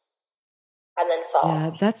crest. And then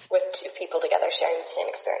fall with 2 people together sharing the same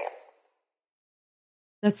experience.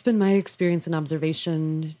 That's been my experience and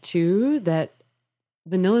observation too, that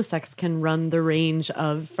vanilla sex can run the range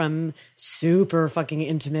of from super fucking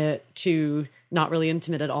intimate to not really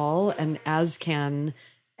intimate at all, and as can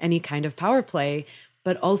any kind of power play.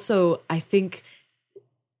 But also, I think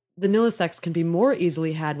vanilla sex can be more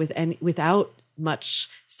easily had without much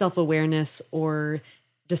self-awareness or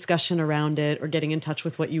discussion around it or getting in touch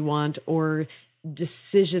with what you want or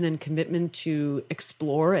decision and commitment to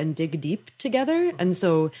explore and dig deep together. And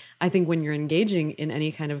so I think when you're engaging in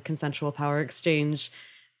any kind of consensual power exchange,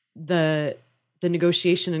 the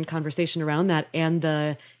negotiation and conversation around that and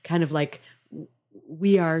the kind of like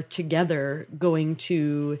we are together going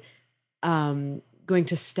to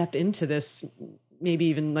step into this maybe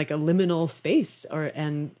even like a liminal space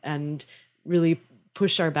and really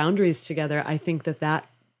push our boundaries together. I think that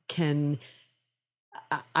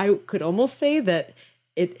I could almost say that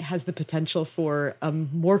it has the potential for a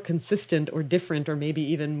more consistent or different or maybe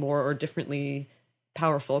even more or differently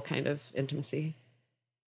powerful kind of intimacy.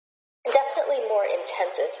 Definitely more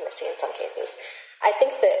intense intimacy in some cases. I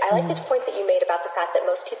think that I like the point that you made about the fact that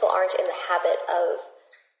most people aren't in the habit of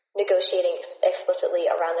negotiating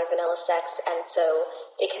explicitly around their vanilla sex, and so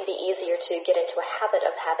it can be easier to get into a habit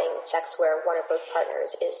of having sex where one or both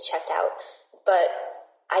partners is checked out. But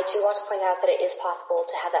I do want to point out that it is possible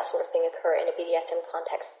to have that sort of thing occur in a BDSM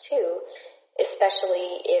context too,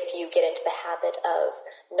 especially if you get into the habit of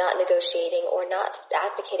not negotiating or not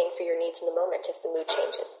advocating for your needs in the moment if the mood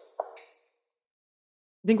changes.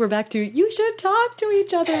 I think we're back to you should talk to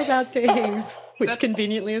each other about things, which That's-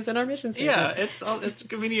 conveniently is in our mission statement. Yeah, it's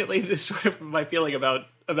conveniently this sort of my feeling about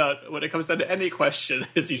when it comes down to any question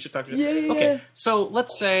is you should talk to. Yeah. Okay, so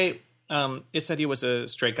let's say it said he was a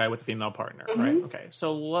straight guy with a female partner, right? Okay,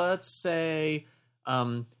 so let's say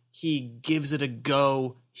he gives it a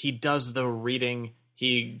go. He does the reading.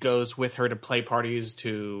 He goes with her to play parties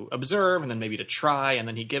to observe, and then maybe to try, and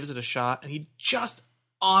then he gives it a shot, and he just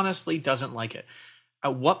honestly doesn't like it.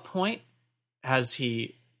 At what point has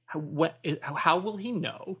he? How will he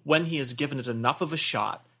know when he has given it enough of a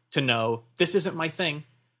shot to know this isn't my thing?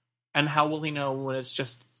 And how will he know when it's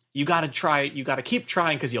just, you got to try it, you got to keep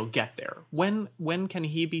trying because you'll get there? When can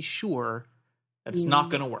he be sure that it's not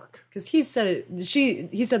going to work? Because he said it.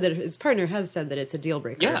 He said that his partner has said that it's a deal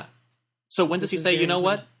breaker. Yeah. So when does he is say, very you know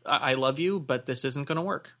important. what, I love you, but this isn't going to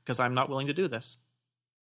work because I'm not willing to do this?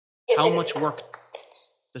 If How it- much work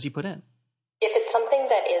does he put in? If it's something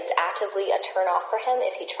that is actively a turn off for him,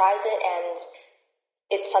 if he tries it and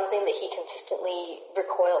it's something that he consistently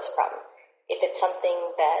recoils from, if it's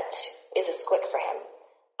something that is a squick for him,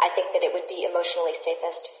 I think that it would be emotionally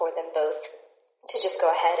safest for them both to just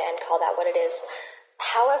go ahead and call that what it is.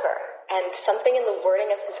 However, and something in the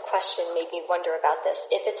wording of his question made me wonder about this,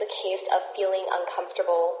 if it's a case of feeling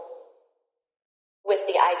uncomfortable with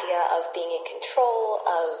the idea of being in control,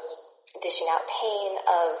 of dishing out pain,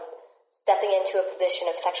 of stepping into a position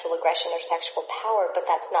of sexual aggression or sexual power, but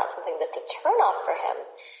that's not something that's a turnoff for him,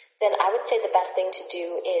 then I would say the best thing to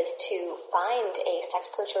do is to find a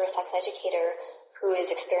sex coach or a sex educator who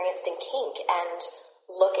is experienced in kink and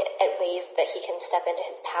look at ways that he can step into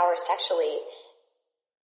his power sexually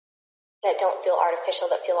that don't feel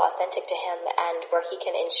artificial, that feel authentic to him, and where he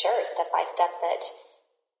can ensure step by step that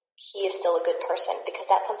he is still a good person, because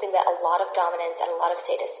that's something that a lot of dominants and a lot of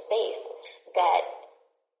sadists face, that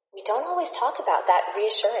we don't always talk about, that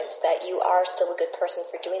reassurance that you are still a good person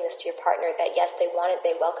for doing this to your partner, that yes, they want it,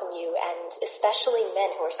 they welcome you, and especially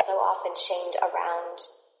men who are so often shamed around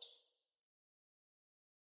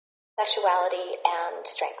sexuality and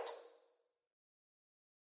strength.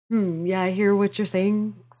 Yeah, I hear what you're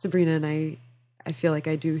saying, Sabrina, and I feel like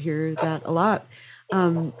I do hear that a lot.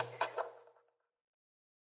 I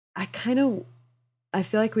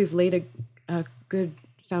feel like we've laid a good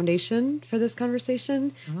foundation for this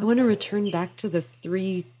conversation. I want to return back to the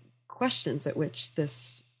 3 questions at which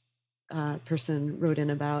this person wrote in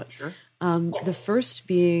about. Sure. The first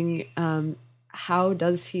being, how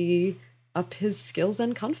does he up his skills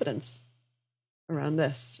and confidence around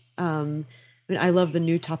this? I mean, I love the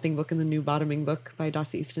New Topping book and the New Bottoming book by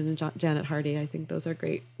Dossie Easton and Janet Hardy. I think those are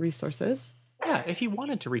great resources. Yeah, if he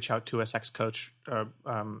wanted to reach out to a sex coach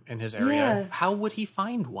in his area, Yeah. how would he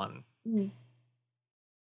find one? One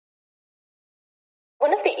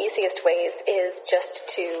of the easiest ways is just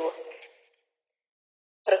to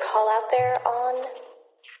put a call out there on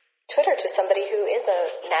Twitter to somebody who is a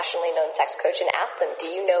nationally known sex coach and ask them, do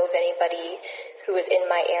you know of anybody who is in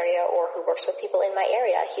my area or who works with people in my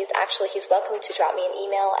area? He's welcome to drop me an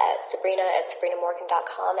email at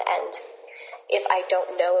sabrina@sabrinamorgan.com, and if I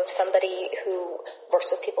don't know of somebody who works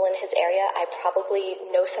with people in his area, I probably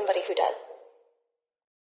know somebody who does.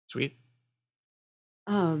 Sweet.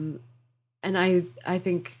 And I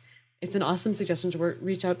think it's an awesome suggestion to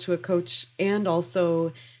reach out to a coach, and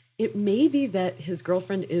also it may be that his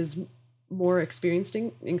girlfriend is more experienced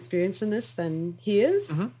in this than he is,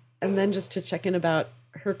 and then just to check in about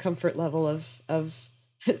her comfort level of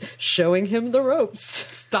showing him the ropes.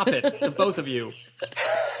 Stop it, the both of you.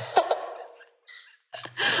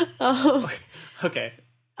 Okay.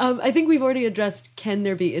 I think we've already addressed, can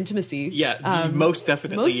there be intimacy? Yeah, most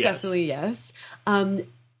definitely Most yes. definitely yes.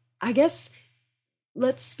 I guess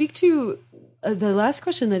let's speak to the last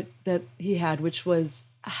question that he had, which was,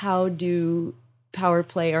 how do power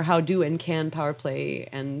play, or how do and can power play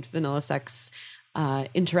and vanilla sex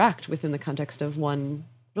interact within the context of one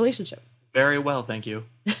relationship? Very well, thank you.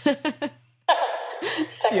 Do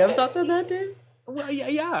you have thoughts on that, Dave? Well,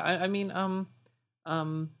 yeah. I mean,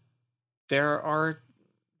 there are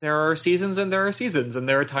seasons and there are seasons, and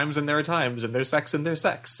there are times and there are times, and there's sex and there's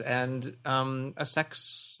sex, and a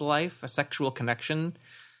sex life, a sexual connection.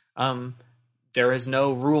 There is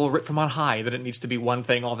no rule writ from on high that it needs to be one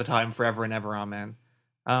thing all the time, forever and ever, amen.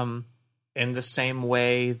 In the same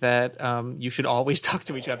way that you should always talk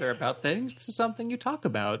to each other about things, this is something you talk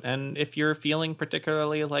about. And if you're feeling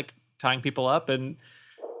particularly like tying people up and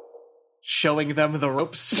showing them the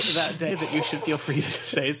ropes that day, that you should feel free to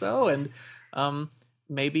say so. And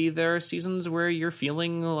maybe there are seasons where you're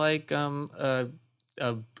feeling like a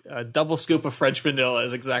double scoop of French vanilla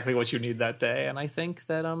is exactly what you need that day. And I think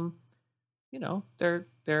that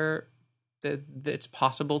it's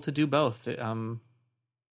possible to do both. As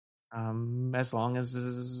long as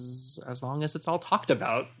it's all talked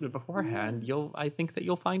about beforehand, I think that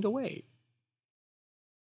you'll find a way.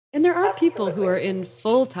 And there are people who are in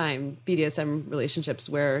full-time BDSM relationships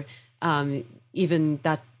where even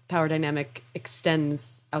that power dynamic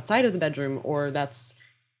extends outside of the bedroom, or that's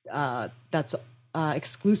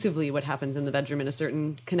exclusively what happens in the bedroom in a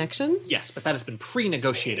certain connection. Yes, but that has been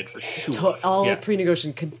pre-negotiated for sure.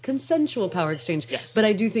 Pre-negotiated, consensual power exchange. Yes. But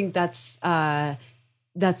I do think that's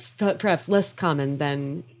perhaps less common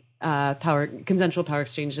than consensual power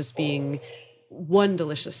exchange just being one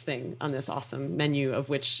delicious thing on this awesome menu, of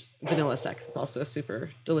which vanilla sex is also a super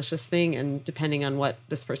delicious thing. And depending on what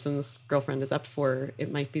this person's girlfriend is up for, it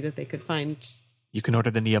might be that they could find... You can order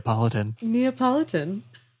the Neapolitan. Neapolitan.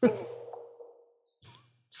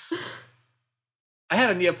 I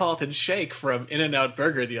had a Neapolitan shake from In-N-Out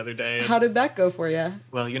Burger the other day. How did that go for you?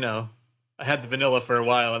 Well, I had the vanilla for a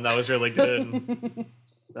while, and that was really good.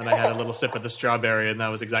 Then I had a little sip of the strawberry, and that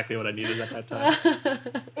was exactly what I needed at that time.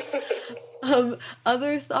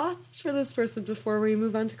 Other thoughts for this person before we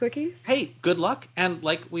move on to quickies? Hey, good luck. And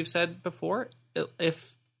like we've said before,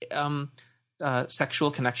 if sexual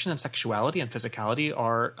connection and sexuality and physicality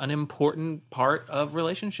are an important part of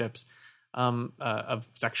relationships, of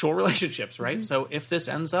sexual relationships, right? Mm-hmm. So if this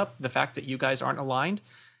ends up, the fact that you guys aren't aligned,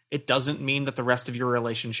 it doesn't mean that the rest of your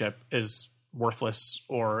relationship is worthless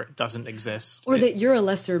or doesn't exist. Or that you're a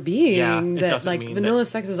lesser being. Yeah, it that doesn't like mean vanilla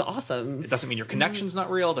sex is awesome. It doesn't mean your connection's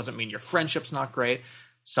not real. It doesn't mean your friendship's not great.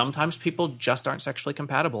 Sometimes people just aren't sexually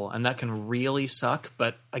compatible, and that can really suck.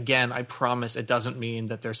 But again, I promise it doesn't mean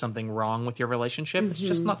that there's something wrong with your relationship. It's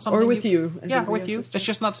just not something. Or with you. Yeah, or with you. It's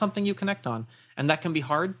just not something you connect on. And that can be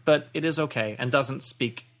hard, but it is okay and doesn't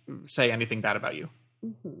say anything bad about you.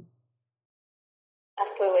 Mm-hmm.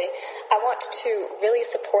 Absolutely. I want to really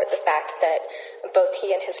support the fact that both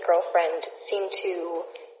he and his girlfriend seem to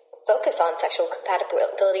focus on sexual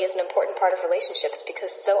compatibility as an important part of relationships,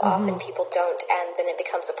 because so often people don't, and then it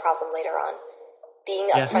becomes a problem later on. Being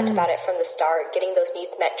upfront about it from the start, getting those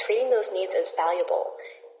needs met, treating those needs as valuable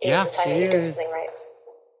is a sign that you're doing something right.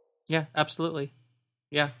 Yeah, absolutely.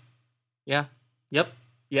 Yeah. Yep.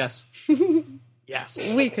 Yes.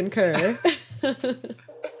 Yes. We concur.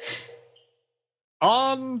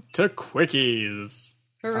 On to quickies.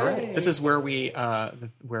 Hooray. All right. This is where we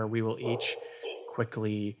will each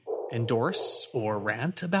quickly endorse or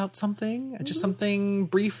rant about something, just something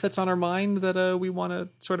brief that's on our mind that we want to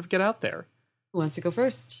sort of get out there. Who wants to go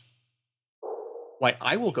first? Why,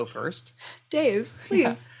 I will go first. Dave,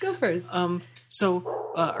 please go first.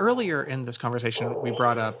 So earlier in this conversation, we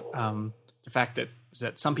brought up the fact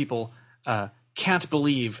that some people can't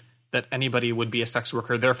believe that anybody would be a sex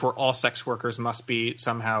worker, therefore all sex workers must be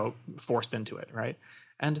somehow forced into it, right?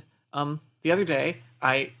 And the other day,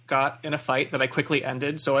 I got in a fight that I quickly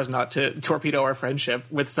ended so as not to torpedo our friendship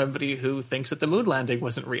with somebody who thinks that the moon landing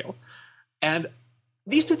wasn't real. And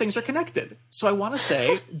these two things are connected. So I want to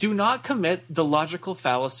say, do not commit the logical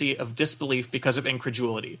fallacy of disbelief because of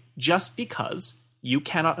incredulity. Just because you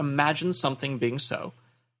cannot imagine something being so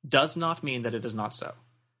does not mean that it is not so.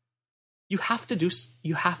 You have to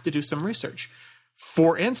do some research.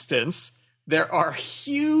 For instance, there are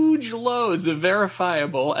huge loads of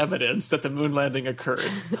verifiable evidence that the moon landing occurred,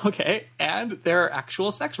 okay? And there are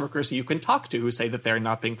actual sex workers who you can talk to who say that they're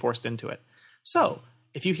not being forced into it. So,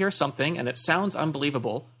 if you hear something and it sounds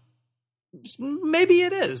unbelievable, maybe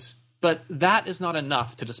it is, but that is not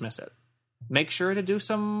enough to dismiss it. Make sure to do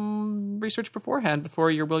some research beforehand before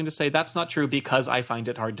you're willing to say that's not true because I find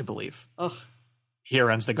it hard to believe. Ugh. Here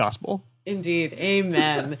ends the gospel. Indeed.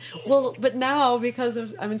 Amen. Well, but now,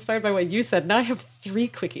 because I'm inspired by what you said, now I have 3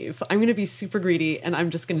 quickies. I'm going to be super greedy, and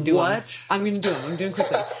I'm just going to do them. I'm going to do them. I'm doing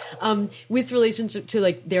quickly. With relationship to,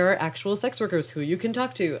 like, there are actual sex workers who you can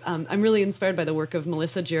talk to. I'm really inspired by the work of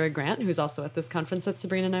Melissa Jira Grant, who's also at this conference that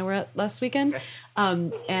Sabrina and I were at last weekend.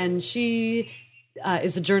 Okay. And she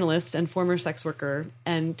is a journalist and former sex worker,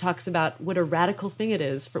 and talks about what a radical thing it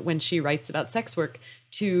is for when she writes about sex work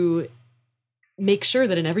to make sure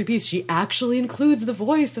that in every piece she actually includes the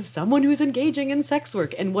voice of someone who's engaging in sex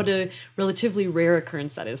work, and what a relatively rare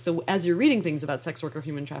occurrence that is. So as you're reading things about sex work or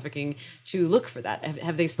human trafficking, to look for that.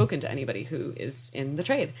 Have they spoken to anybody who is in the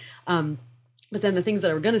trade? But then the things that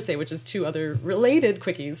I were going to say, which is 2 other related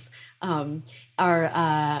quickies,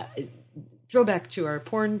 are throwback to our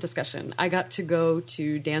porn discussion. I got to go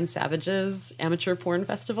to Dan Savage's amateur porn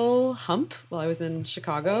festival, Hump, while I was in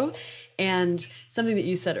Chicago. And something that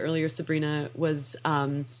you said earlier, Sabrina, was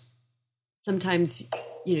sometimes,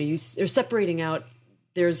 you're separating out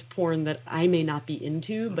there's porn that I may not be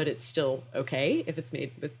into, but it's still okay if it's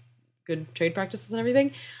made with good trade practices and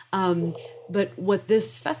everything. But what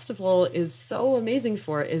this festival is so amazing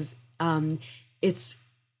for is it's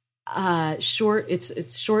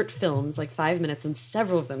short films, like 5 minutes, and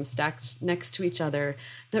several of them stacked next to each other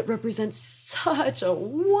that represent such a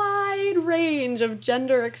wide range of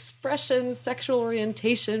gender expression, sexual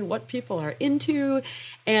orientation, what people are into.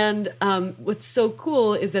 And what's so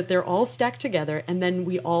cool is that they're all stacked together, and then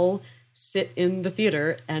we all sit in the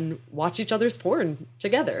theater and watch each other's porn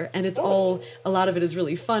together. And it's all, a lot of it is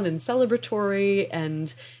really fun and celebratory,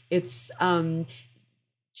 and it's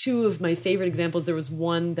two of my favorite examples. There was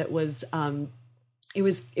one that was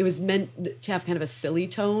it was meant to have kind of a silly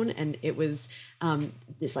tone, and it was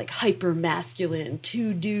this like hyper masculine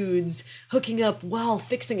two dudes hooking up while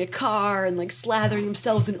fixing a car and like slathering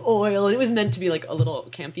themselves in oil, and it was meant to be like a little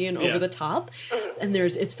campy and over the top. And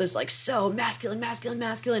it's just like so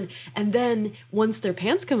masculine, and then once their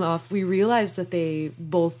pants come off, we realize that they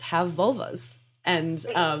both have vulvas, and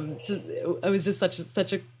so it was just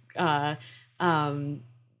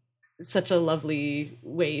such a lovely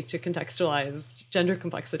way to contextualize gender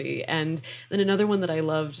complexity. And then another one that I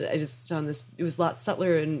loved, I just found this, it was a lot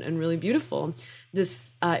subtler and really beautiful.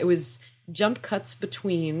 It was jump cuts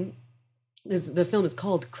between, the film is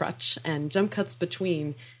called Crutch, and jump cuts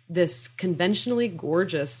between this conventionally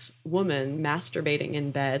gorgeous woman masturbating in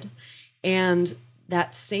bed and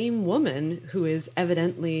that same woman who is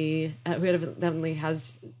evidently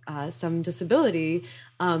has some disability,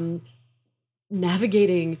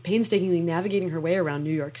 painstakingly navigating her way around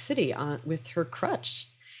New York City with her crutch.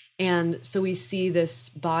 And so we see this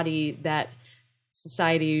body that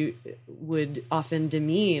society would often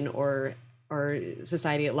demean, or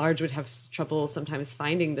society at large would have trouble sometimes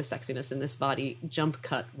finding the sexiness in this body, jump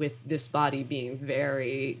cut with this body being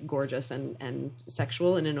very gorgeous and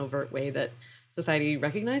sexual in an overt way that society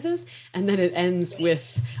recognizes. And then it ends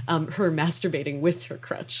with her masturbating with her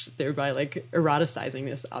crutch, thereby like eroticizing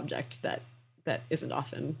this object that isn't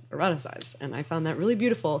often eroticized. And I found that really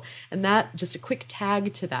beautiful. And that, just a quick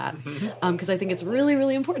tag to that, because I think it's really,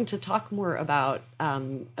 really important to talk more about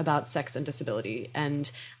sex and disability. And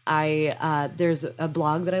there's a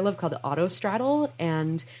blog that I love called the Autostraddle,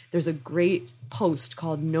 and there's a great post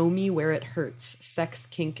called Know Me Where It Hurts, Sex,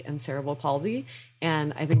 Kink, and Cerebral Palsy.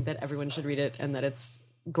 And I think that everyone should read it, and that it's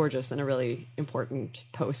gorgeous and a really important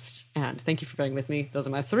post. And thank you for bearing with me. Those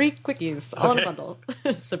are my 3 quickies, all in a bundle.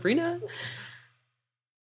 Sabrina?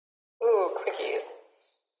 Ooh, quickies.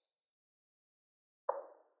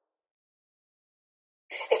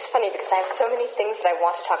 It's funny because I have so many things that I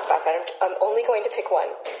want to talk about, but I'm only going to pick one.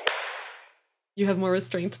 You have more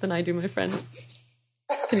restraint than I do, my friend.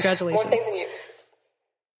 Congratulations. More things than you.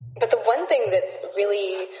 But the one thing that's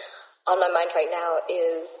really on my mind right now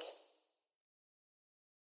is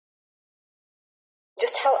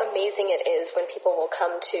just how amazing it is when people will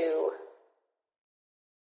come to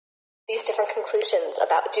these different conclusions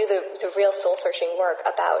about, do the real soul-searching work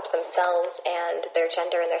about themselves and their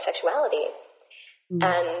gender and their sexuality,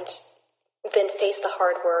 and then face the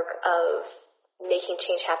hard work of making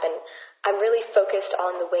change happen. I'm really focused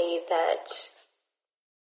on the way that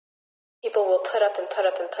people will put up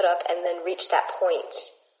and then reach that point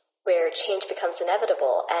where change becomes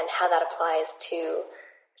inevitable, and how that applies to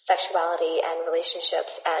sexuality and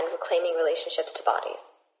relationships and reclaiming relationships to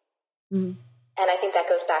bodies. And I think that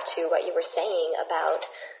goes back to what you were saying about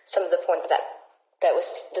some of the porn that was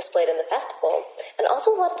displayed in the festival, and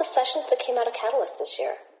also a lot of the sessions that came out of Catalyst this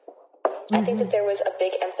year. I think that there was a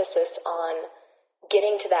big emphasis on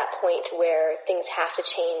getting to that point where things have to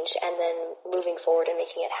change and then moving forward and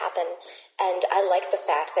making it happen. And I like the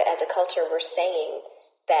fact that as a culture we're saying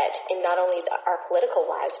that in not only our political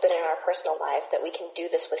lives, but in our personal lives, that we can do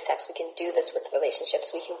this with sex, we can do this with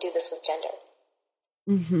relationships, we can do this with gender.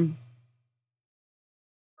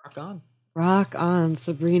 Rock on. Rock on,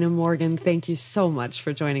 Sabrina Morgan. Thank you so much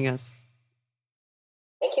for joining us.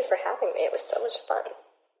 Thank you for having me. It was so much fun.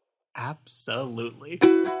 Absolutely.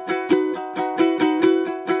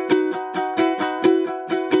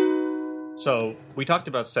 So, we talked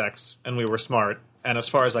about sex, and we were smart, and as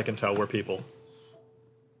far as I can tell, we're people.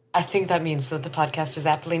 I think that means that the podcast is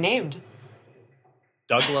aptly named.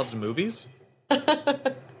 Doug Loves Movies?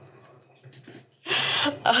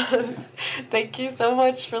 Thank you so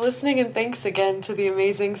much for listening, and thanks again to the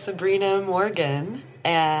amazing Sabrina Morgan.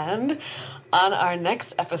 And on our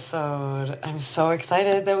next episode, I'm so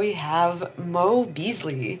excited that we have Mo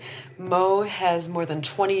Beasley. Mo has more than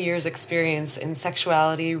 20 years experience in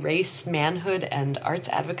sexuality, race, manhood, and arts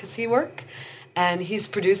advocacy work. And he's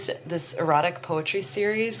produced this erotic poetry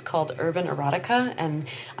series called Urban Erotica. And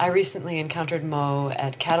I recently encountered Mo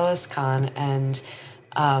at Catalyst Con and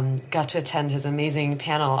got to attend his amazing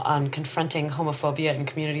panel on confronting homophobia in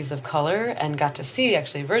communities of color, and got to see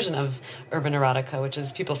actually a version of Urban Erotica, which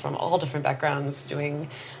is people from all different backgrounds doing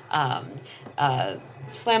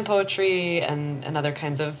slam poetry and other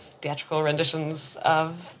kinds of theatrical renditions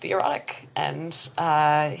of the erotic. And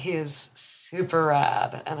he is super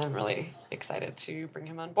rad, and I'm really excited to bring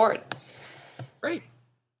him on board. Great.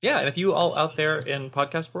 Yeah, and if you all out there in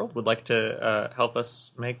podcast world would like to help us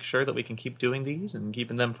make sure that we can keep doing these and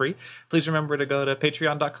keeping them free, please remember to go to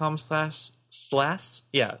patreon.com/slash.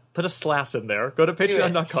 Yeah, put a slash in there. Go to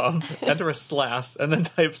patreon.com, enter a slash, and then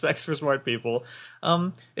type Sex for Smart People.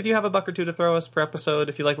 If you have $1 or $2 to throw us per episode,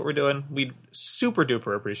 if you like what we're doing, we'd super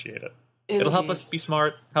duper appreciate it. Indeed. It'll help us be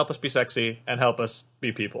smart, help us be sexy, and help us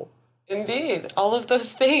be people. Indeed, all of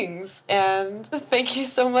those things. And thank you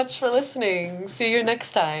so much for listening. See you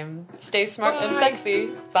next time. Stay smart and sexy.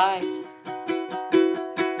 Bye.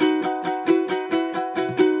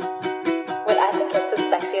 What I think is the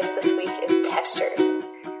sexiest this week is textures.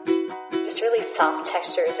 Just really soft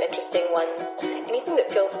textures, interesting ones. Anything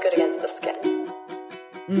that feels good against the skin.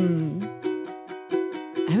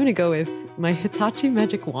 I'm going to go with my Hitachi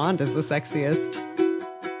magic wand is the sexiest.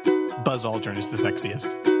 Buzz Aldrin is the sexiest.